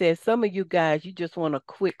like he said, some of you guys, you just want a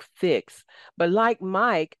quick fix. But like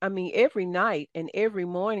Mike, I mean, every night and every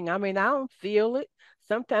morning, I mean, I don't feel it.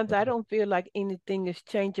 Sometimes I don't feel like anything is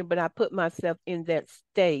changing, but I put myself in that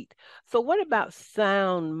state. So what about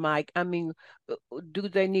sound, Mike? I mean, do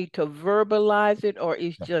they need to verbalize it, or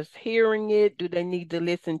is just hearing it? Do they need to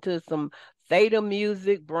listen to some theta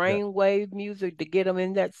music, brainwave music to get them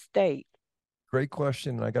in that state? Great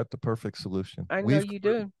question. I got the perfect solution. I know you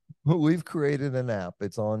do. We've created an app.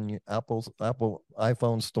 It's on Apple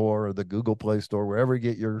iPhone store or the Google Play Store, wherever you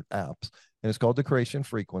get your apps. and it's called the creation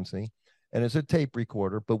frequency, and it's a tape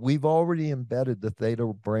recorder, but we've already embedded the theta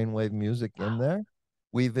brainwave music in there.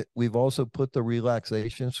 We've also put the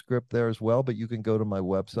relaxation script there as well, but you can go to my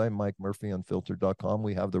website, MikeMurphyUnfiltered.com.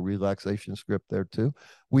 We have the relaxation script there too.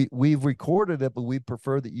 We've recorded it, but we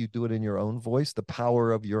prefer that you do it in your own voice, the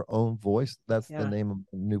power of your own voice. That's the name of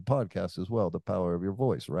the new podcast as well, the power of your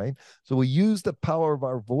voice, right? So we use the power of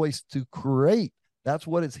our voice to create. That's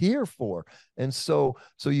what it's here for. And so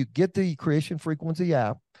you get the creation frequency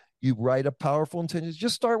app. You write a powerful intention.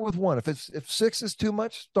 Just start with one. If 6 is too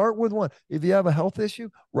much, start with one. If you have a health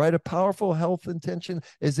issue, write a powerful health intention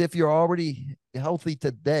as if you're already healthy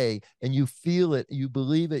today and you feel it, you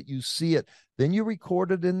believe it, you see it. Then you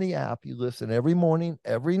record it in the app. You listen every morning,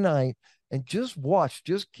 every night, and just watch.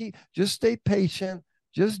 Just stay patient.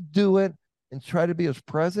 Just do it and try to be as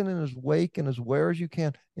present and as awake and as aware as you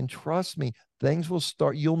can. And trust me, things will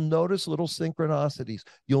start. You'll notice little synchronicities.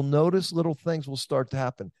 You'll notice little things will start to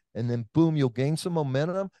happen. And then boom, you'll gain some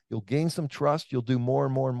momentum. You'll gain some trust. You'll do more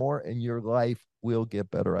and more and more, and your life will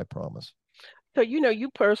get better. I promise. So, you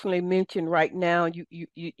personally mentioned right now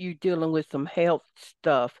you dealing with some health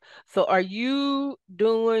stuff. So are you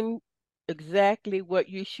doing exactly what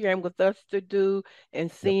you're sharing with us to do and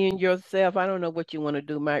seeing yourself? I don't know what you want to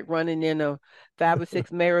do, Mike, running in a 5 or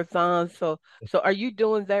 6 marathons. So are you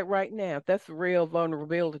doing that right now? That's real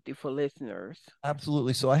vulnerability for listeners.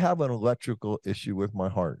 Absolutely. So I have an electrical issue with my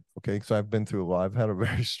heart. Okay. So I've been through a lot. I've had a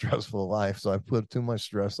very stressful life. So I've put too much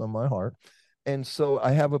stress on my heart. And so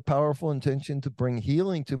I have a powerful intention to bring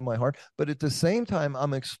healing to my heart. But at the same time,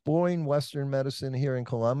 I'm exploring Western medicine here in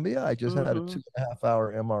Colombia. I just had a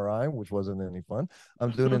 2.5-hour MRI, which wasn't any fun.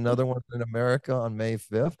 I'm doing another one in America on May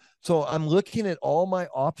 5th. So I'm looking at all my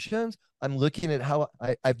options. I'm looking at how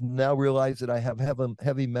I've now realized that I have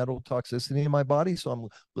heavy metal toxicity in my body.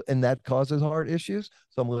 And that causes heart issues.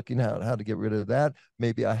 So I'm looking at how to get rid of that.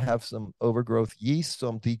 Maybe I have some overgrowth yeast. So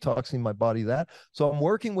I'm detoxing my body that. So I'm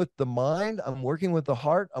working with the mind. I'm working with the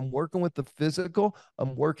heart. I'm working with the physical.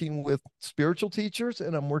 I'm working with spiritual teachers,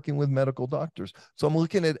 and I'm working with medical doctors. So I'm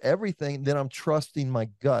looking at everything. Then I'm trusting my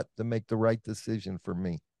gut to make the right decision for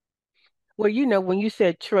me. Well, when you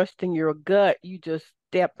said trust in your gut, you just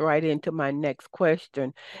stepped right into my next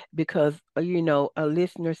question because, a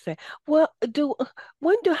listener said, well,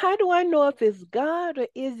 how do I know if it's God or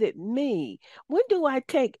is it me? When do I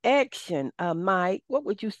take action, Mike? What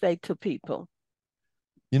would you say to people?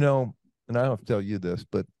 And I don't have to tell you this,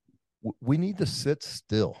 but we need to sit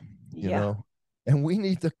still, and we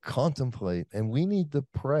need to contemplate and we need to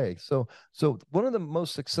pray. So one of the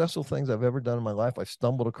most successful things I've ever done in my life, I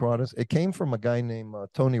stumbled across this. It came from a guy named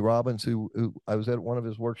Tony Robbins, who I was at one of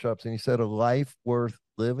his workshops, and he said, a life worth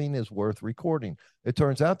living is worth recording. It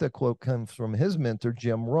turns out that quote comes from his mentor,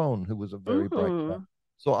 Jim Rohn, who was a very bright guy.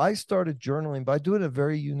 So I started journaling, but I do it in a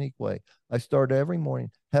very unique way. I start every morning,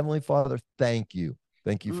 Heavenly Father, thank you.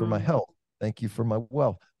 Thank you for my health. Thank you for my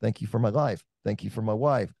wealth. Thank you for my life. Thank you for my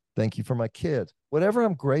wife. Thank you for my kids. Whatever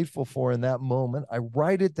I'm grateful for in that moment, I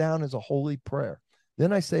write it down as a holy prayer.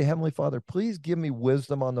 Then I say, Heavenly Father, please give me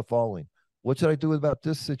wisdom on the following. What should I do about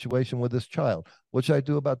this situation with this child? What should I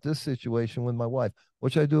do about this situation with my wife?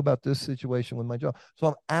 What should I do about this situation with my job? So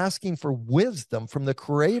I'm asking for wisdom from the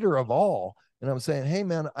creator of all. And I'm saying, hey,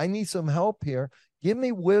 man, I need some help here. Give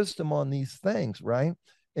me wisdom on these things, right?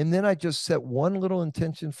 And then I just set one little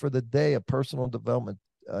intention for the day, a personal development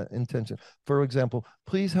intention. For example,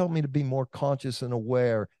 please help me to be more conscious and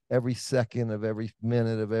aware every second of every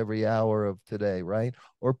minute of every hour of today, right?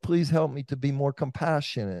 Or please help me to be more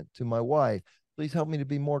compassionate to my wife. Please help me to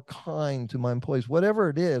be more kind to my employees. Whatever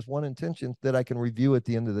it is, one intention that I can review at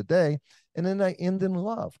the end of the day. And then I end in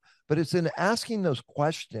love. But it's in asking those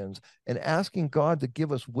questions and asking God to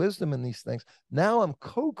give us wisdom in these things. Now I'm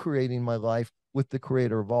co-creating my life with the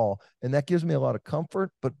creator of all. And that gives me a lot of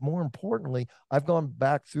comfort. But more importantly, I've gone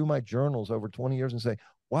back through my journals over 20 years and say,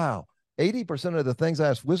 wow, 80% of the things I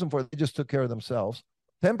asked wisdom for, they just took care of themselves.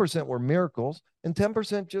 10% were miracles, and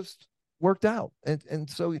 10% just worked out. And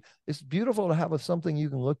so it's beautiful to have something you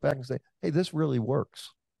can look back and say, hey, this really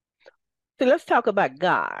works. So let's talk about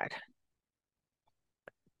God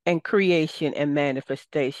and creation and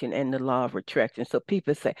manifestation and the law of attraction. So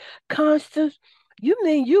people say, Constance, you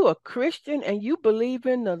mean you a Christian and you believe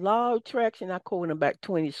in the law of attraction? I quote about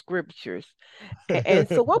 20 scriptures. And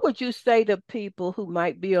so what would you say to people who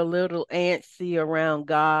might be a little antsy around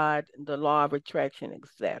God, the law of attraction,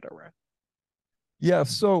 etc.? Yeah,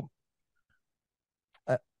 so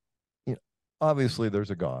obviously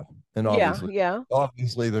there's a God, and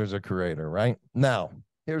obviously there's a creator, right? Now,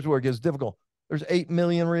 here's where it gets difficult. there's 8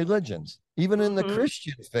 million religions. Even in the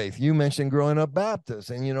Christian faith, you mentioned growing up Baptist,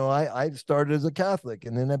 and I started as a Catholic,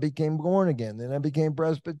 and then I became born again, then I became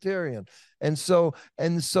Presbyterian, and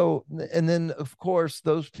then of course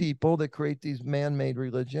those people that create these man-made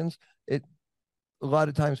religions, it a lot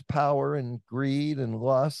of times power and greed and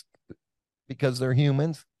lust, because they're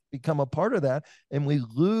humans, become a part of that, and we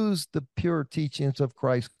lose the pure teachings of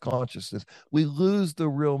Christ consciousness. We lose the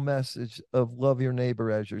real message of love your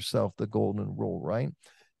neighbor as yourself, the golden rule, right?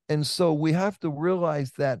 And so we have to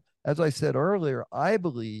realize that, as I said earlier, I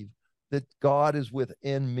believe that God is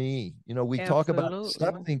within me. We talk about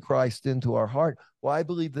accepting Christ into our heart. Well, I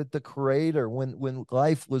believe that the Creator, when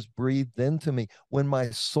life was breathed into me, when my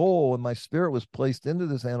soul and my spirit was placed into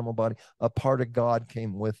this animal body, a part of God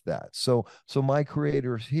came with that. So my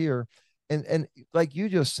Creator is here. And like you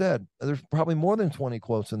just said, there's probably more than 20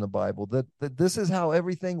 quotes in the Bible that this is how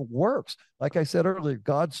everything works. Like I said earlier,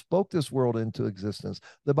 God spoke this world into existence.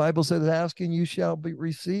 The Bible says, "Ask and you shall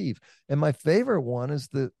receive." And my favorite one is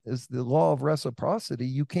the law of reciprocity.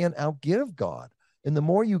 You can't outgive God. And the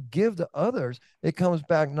more you give to others, it comes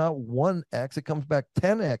back not 1x, it comes back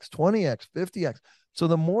 10x, 20x, 50x. So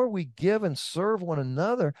the more we give and serve one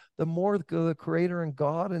another, the more the Creator and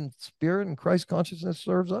God and Spirit and Christ consciousness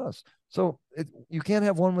serves us. So you can't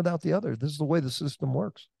have one without the other. This is the way the system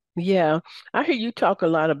works. Yeah, I hear you talk a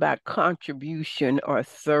lot about contribution or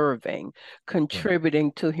serving,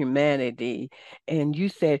 contributing to humanity. And you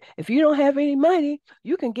said, if you don't have any money,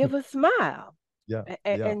 you can give a smile. Yeah.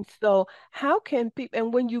 And so how can people,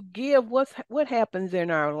 and when you give, what happens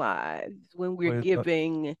in our lives when we're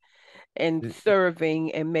giving and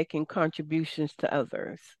serving and making contributions to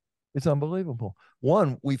others? It's unbelievable.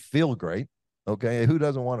 One, we feel great. Okay, who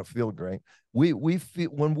doesn't want to feel great? We feel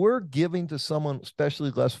when we're giving to someone,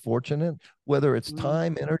 especially less fortunate, whether it's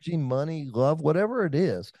time, energy, money, love, whatever it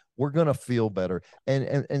is, we're gonna feel better.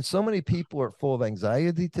 And so many people are full of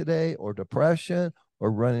anxiety today, or depression,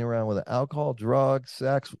 or running around with alcohol, drugs,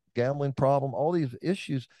 sex, gambling problem, all these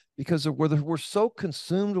issues, because we're so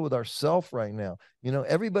consumed with ourself right now.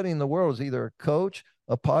 Everybody in the world is either a coach,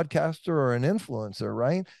 a podcaster, or an influencer,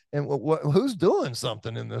 right? And who's doing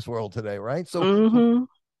something in this world today, right? So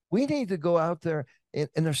we need to go out there, and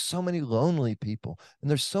there's so many lonely people, and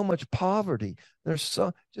there's so much poverty.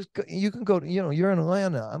 You can go to, you're in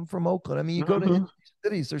Atlanta, I'm from Oakland. I mean, you go to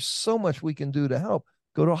cities, there's so much we can do to help.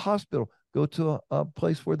 Go to a hospital, go to a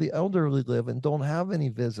place where the elderly live and don't have any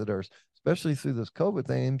visitors, especially through this COVID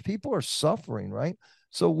thing. And people are suffering, right?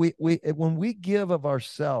 So when we give of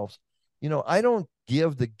ourselves, I don't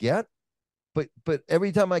give to get, but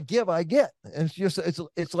every time I give, I get. And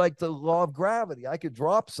it's like the law of gravity. I could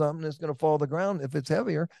drop something, it's going to fall to the ground if it's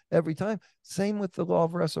heavier every time. Same with the law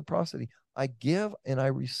of reciprocity. I give and I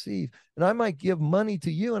receive. And I might give money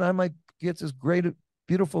to you, and I might get this great,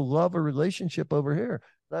 beautiful love or relationship over here.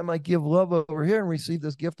 And I might give love over here and receive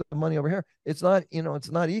this gift of money over here. It's not,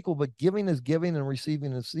 it's not equal, but giving is giving and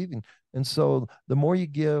receiving is receiving. And so the more you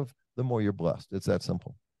give, the more you're blessed. It's that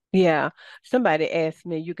simple. Yeah. Somebody asked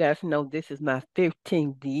me, you guys know this is my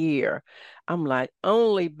 15th year. I'm like,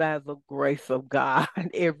 only by the grace of God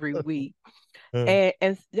every week.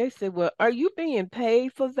 And they said, well, are you being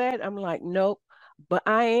paid for that? I'm like, nope, but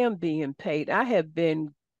I am being paid. I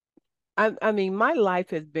mean, my life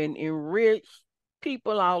has been enriched,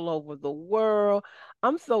 people all over the world.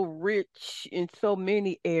 I'm so rich in so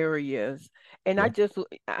many areas. And I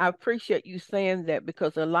appreciate you saying that,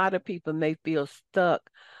 because a lot of people may feel stuck.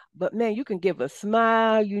 But man, you can give a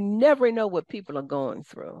smile. You never know what people are going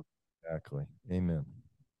through. Exactly. Amen.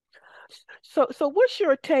 So what's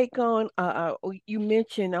your take on you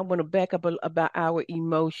mentioned, I want to back up about our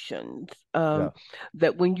emotions,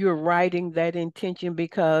 that when you're writing that intention,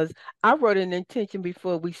 because I wrote an intention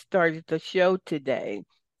before we started the show today,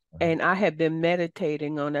 and I have been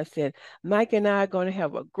meditating on. I said, Mike and I are going to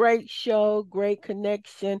have a great show, great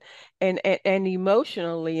connection, and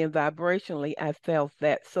emotionally and vibrationally, I felt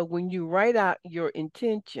that. So when you write out your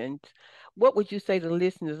intentions, what would you say to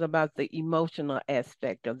listeners about the emotional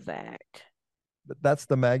aspect of that? That's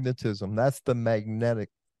the magnetism. That's the magnetic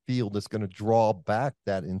field that's going to draw back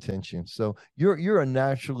that intention. So you're a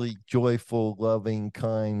naturally joyful, loving,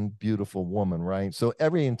 kind, beautiful woman, right? So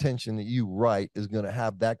every intention that you write is going to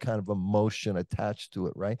have that kind of emotion attached to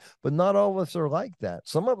it, right? But not all of us are like that.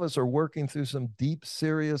 Some of us are working through some deep,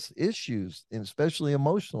 serious issues, especially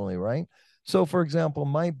emotionally, right? So, for example,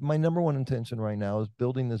 my number one intention right now is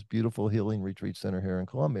building this beautiful healing retreat center here in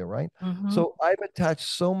Columbia, right? So I've attached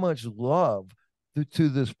so much love to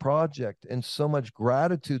this project and so much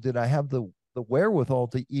gratitude that I have the wherewithal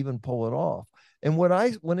to even pull it off. And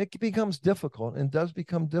when it becomes difficult, and does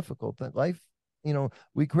become difficult, that life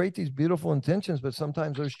we create these beautiful intentions, but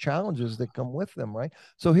sometimes there's challenges that come with them, right?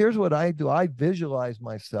 So here's what I do. I visualize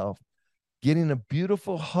myself getting a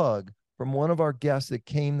beautiful hug from one of our guests that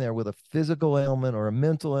came there with a physical ailment or a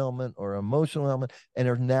mental ailment or emotional ailment and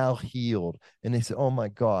are now healed. And they said, oh my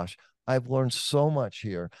gosh, I've learned so much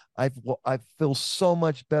here. I feel so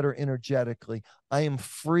much better energetically. I am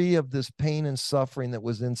free of this pain and suffering that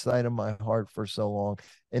was inside of my heart for so long.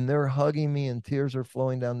 And they're hugging me and tears are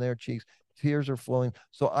flowing down their cheeks. Tears are flowing.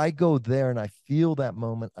 So I go there and I feel that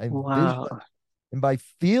moment. I visualize. And by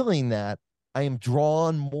feeling that, I am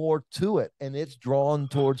drawn more to it and it's drawn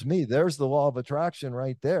towards me. There's the law of attraction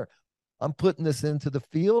right there. I'm putting this into the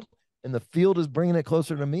field and the field is bringing it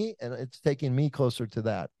closer to me and it's taking me closer to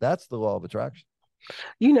that. That's the law of attraction.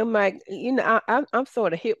 Mike, I'm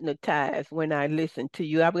sort of hypnotized when I listen to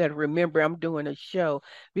you. I've got to remember I'm doing a show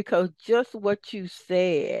because just what you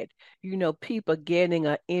said, people getting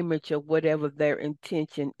an image of whatever their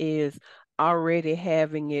intention is, already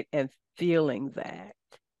having it and feeling that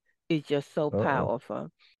is just so powerful.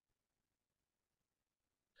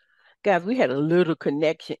 Guys, we had a little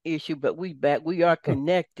connection issue, but we back. We are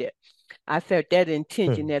connected. I said that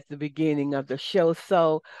intention at the beginning of the show.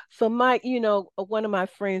 So Mike, one of my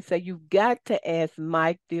friends said you've got to ask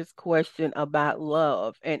Mike this question about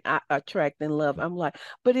love and attracting love. I'm like,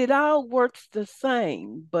 but it all works the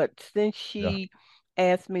same. But since she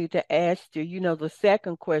asked me to ask you, the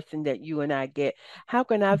second question that you and I get, how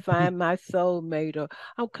can I find my soulmate? Or,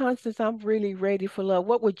 oh, Constance, I'm really ready for love.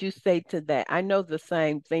 What would you say to that? I know the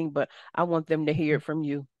same thing, but I want them to hear it from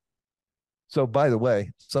you. So, by the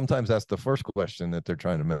way, sometimes that's the first question that they're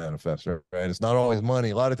trying to manifest, right? It's not always money.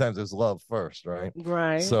 A lot of times it's love first, right?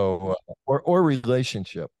 Right. So, or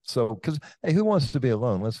relationship. So, because hey, who wants to be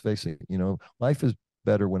alone? Let's face it. Life is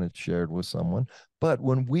better when it's shared with someone. But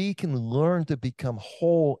when we can learn to become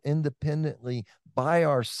whole independently by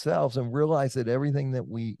ourselves and realize that everything that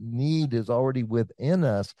we need is already within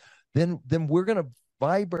us, then we're going to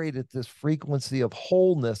vibrate at this frequency of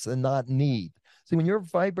wholeness and not need. See, when you're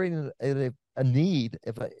vibrating at a need,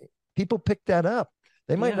 people pick that up,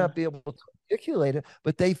 they might not be able to articulate it,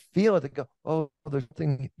 but they feel it. They go, oh,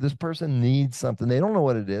 this person needs something. They don't know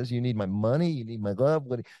what it is. You need my money. You need my love.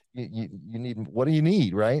 What you need? What do you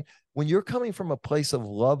need? Right? When you're coming from a place of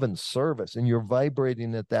love and service and you're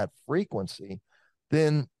vibrating at that frequency,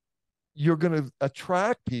 then you're going to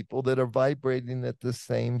attract people that are vibrating at the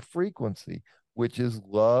same frequency, which is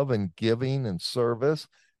love and giving and service.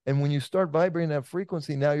 And when you start vibrating that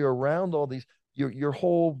frequency, now you're around all these, your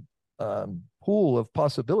whole pool of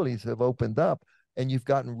possibilities have opened up, and you've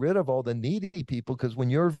gotten rid of all the needy people. Because when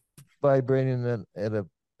you're vibrating at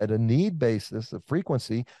a need basis, a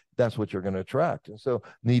frequency, that's what you're going to attract. And so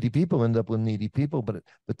needy people end up with needy people, but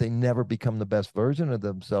they never become the best version of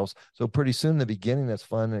themselves. So pretty soon, in the beginning, that's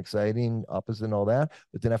fun and exciting, opposite and all that.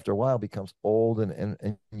 But then after a while, it becomes old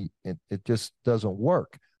and it just doesn't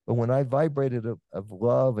work. But when I vibrated of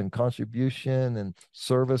love and contribution and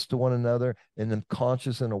service to one another, and then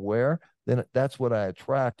conscious and aware, then that's what I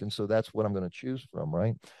attract. And so that's what I'm going to choose from,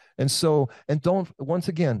 right? And so, and don't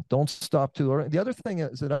stop too early. The other thing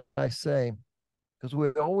is that I say, because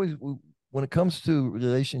when it comes to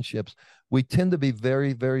relationships, we tend to be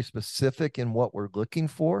very, very specific in what we're looking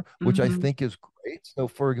for, which I think is great. So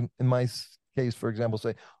in my case, for example,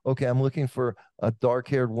 say, okay, I'm looking for a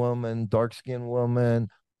dark-haired woman, dark-skinned woman,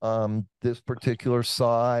 this particular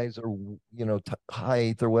size or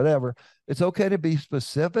height or whatever. It's okay to be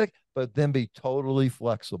specific, but then be totally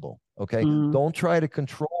flexible. Okay. Don't try to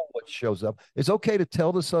control what shows up. It's okay to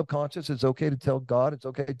tell the subconscious, it's okay to tell God, it's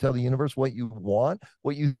okay to tell the universe what you want,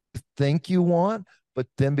 what you think you want, but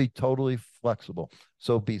then be totally flexible.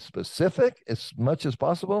 So be specific as much as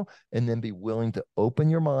possible, and then be willing to open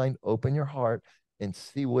your mind, open your heart, and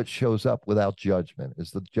see what shows up without judgment.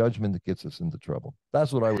 It's the judgment that gets us into trouble.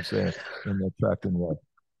 That's what I would say in attracting love.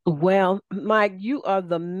 Well, Mike, you are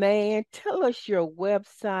the man. Tell us your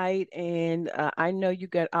website, and I know you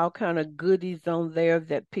got all kind of goodies on there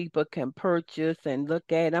that people can purchase and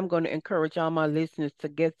look at. I'm going to encourage all my listeners to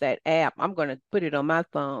get that app. I'm going to put it on my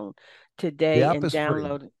phone today and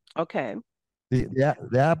download it. Okay. The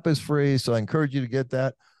app is free, so I encourage you to get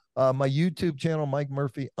that. My YouTube channel, Mike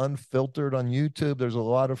Murphy Unfiltered on YouTube. There's a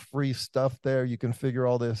lot of free stuff there. You can figure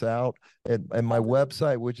all this out at my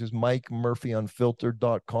website, which is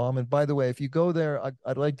MikeMurphyUnfiltered.com. And by the way, if you go there,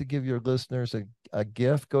 I'd like to give your listeners a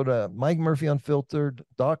gift. Go to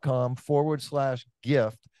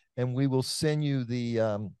MikeMurphyUnfiltered.com/gift, and we will send you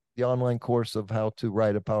the online course of how to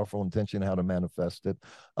write a powerful intention, how to manifest it.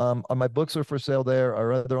 My books are for sale there.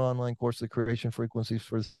 Our other online course, The Creation Frequencies,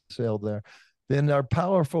 for sale there. Then our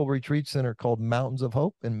powerful retreat center called Mountains of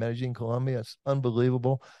Hope in Medellin, Colombia. It's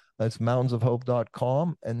unbelievable. It's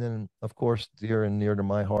mountainsofhope.com. And then, of course, dear and near to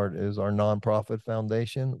my heart is our nonprofit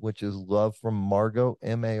foundation, which is Love from Margot,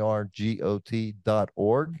 MARGOT.org.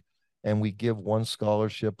 And we give one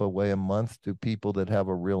scholarship away a month to people that have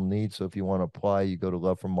a real need. So if you want to apply, you go to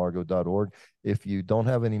lovefrommargot.org. If you don't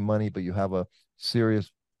have any money, but you have a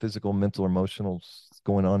serious physical, mental, emotional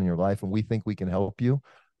going on in your life, and we think we can help you,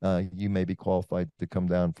 you may be qualified to come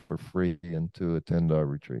down for free and to attend our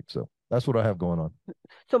retreat. So that's what I have going on.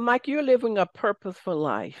 So, Mike, you're living a purposeful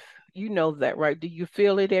life. You know that, right? Do you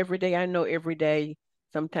feel it every day? I know every day,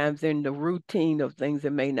 sometimes in the routine of things,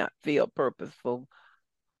 it may not feel purposeful.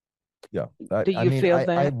 Yeah. Do you feel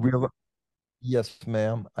that? Yes,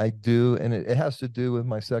 ma'am, I do. And it has to do with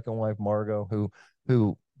my second wife, Margot,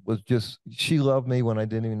 who was just, she loved me when I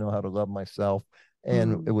didn't even know how to love myself.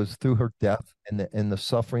 And it was through her death and the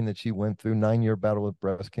suffering that she went through, 9-year battle with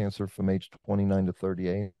breast cancer from age 29 to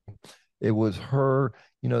 38. It was her,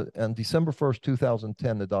 on December 1st,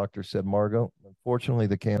 2010, the doctor said, Margot, unfortunately,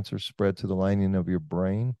 the cancer spread to the lining of your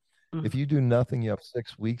brain. If you do nothing, you have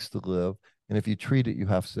 6 weeks to live. And if you treat it, you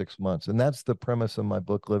have 6 months. And that's the premise of my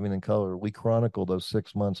book, Living in Color. We chronicle those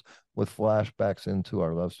 6 months with flashbacks into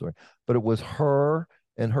our love story. But it was her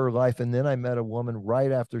and her life. And then I met a woman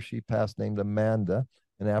right after she passed named Amanda,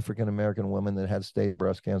 an African-American woman that had stage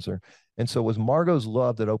breast cancer. And so it was Margot's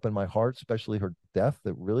love that opened my heart, especially her death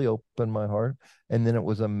that really opened my heart. And then it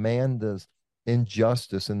was Amanda's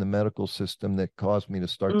injustice in the medical system that caused me to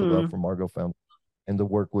start the Love for Margot Foundation and to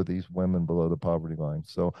work with these women below the poverty line.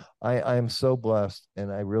 So I am so blessed,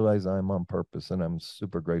 and I realize I'm on purpose, and I'm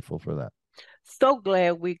super grateful for that. So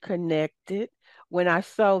glad we connected. When I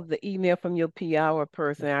saw the email from your PR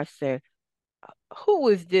person, I said, who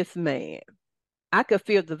is this man? I could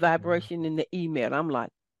feel the vibration in the email. I'm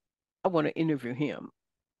like, I want to interview him.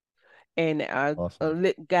 And Awesome.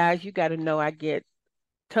 guys, you got to know I get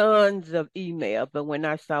tons of email, but when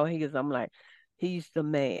I saw his, I'm like, he's the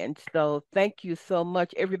man. So thank you so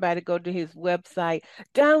much. Everybody go to his website,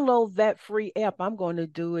 download that free app. I'm going to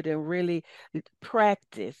do it and really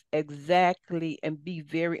practice exactly and be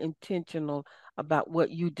very intentional about what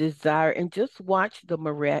you desire and just watch the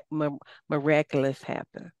miraculous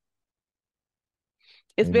happen.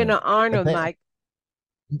 It's been an honor, Mike.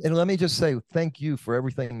 And let me just say thank you for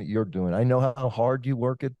everything that you're doing. I know how hard you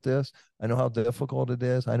work at this. I know how difficult it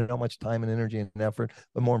is. I know how much time and energy and effort,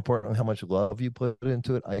 but more importantly, how much love you put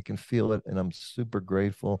into it. I can feel it, and I'm super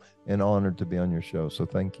grateful and honored to be on your show. So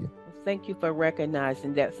thank you. Thank you for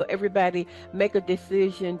recognizing that. So everybody make a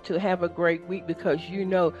decision to have a great week, because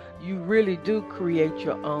you really do create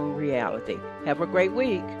your own reality. Have a great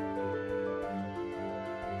week.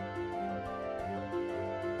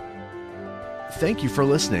 Thank you for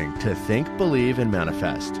listening to Think, Believe, and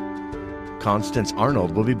Manifest. Constance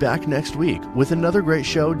Arnold will be back next week with another great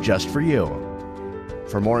show just for you.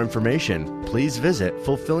 For more information, please visit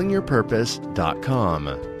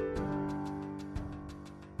fulfillingyourpurpose.com.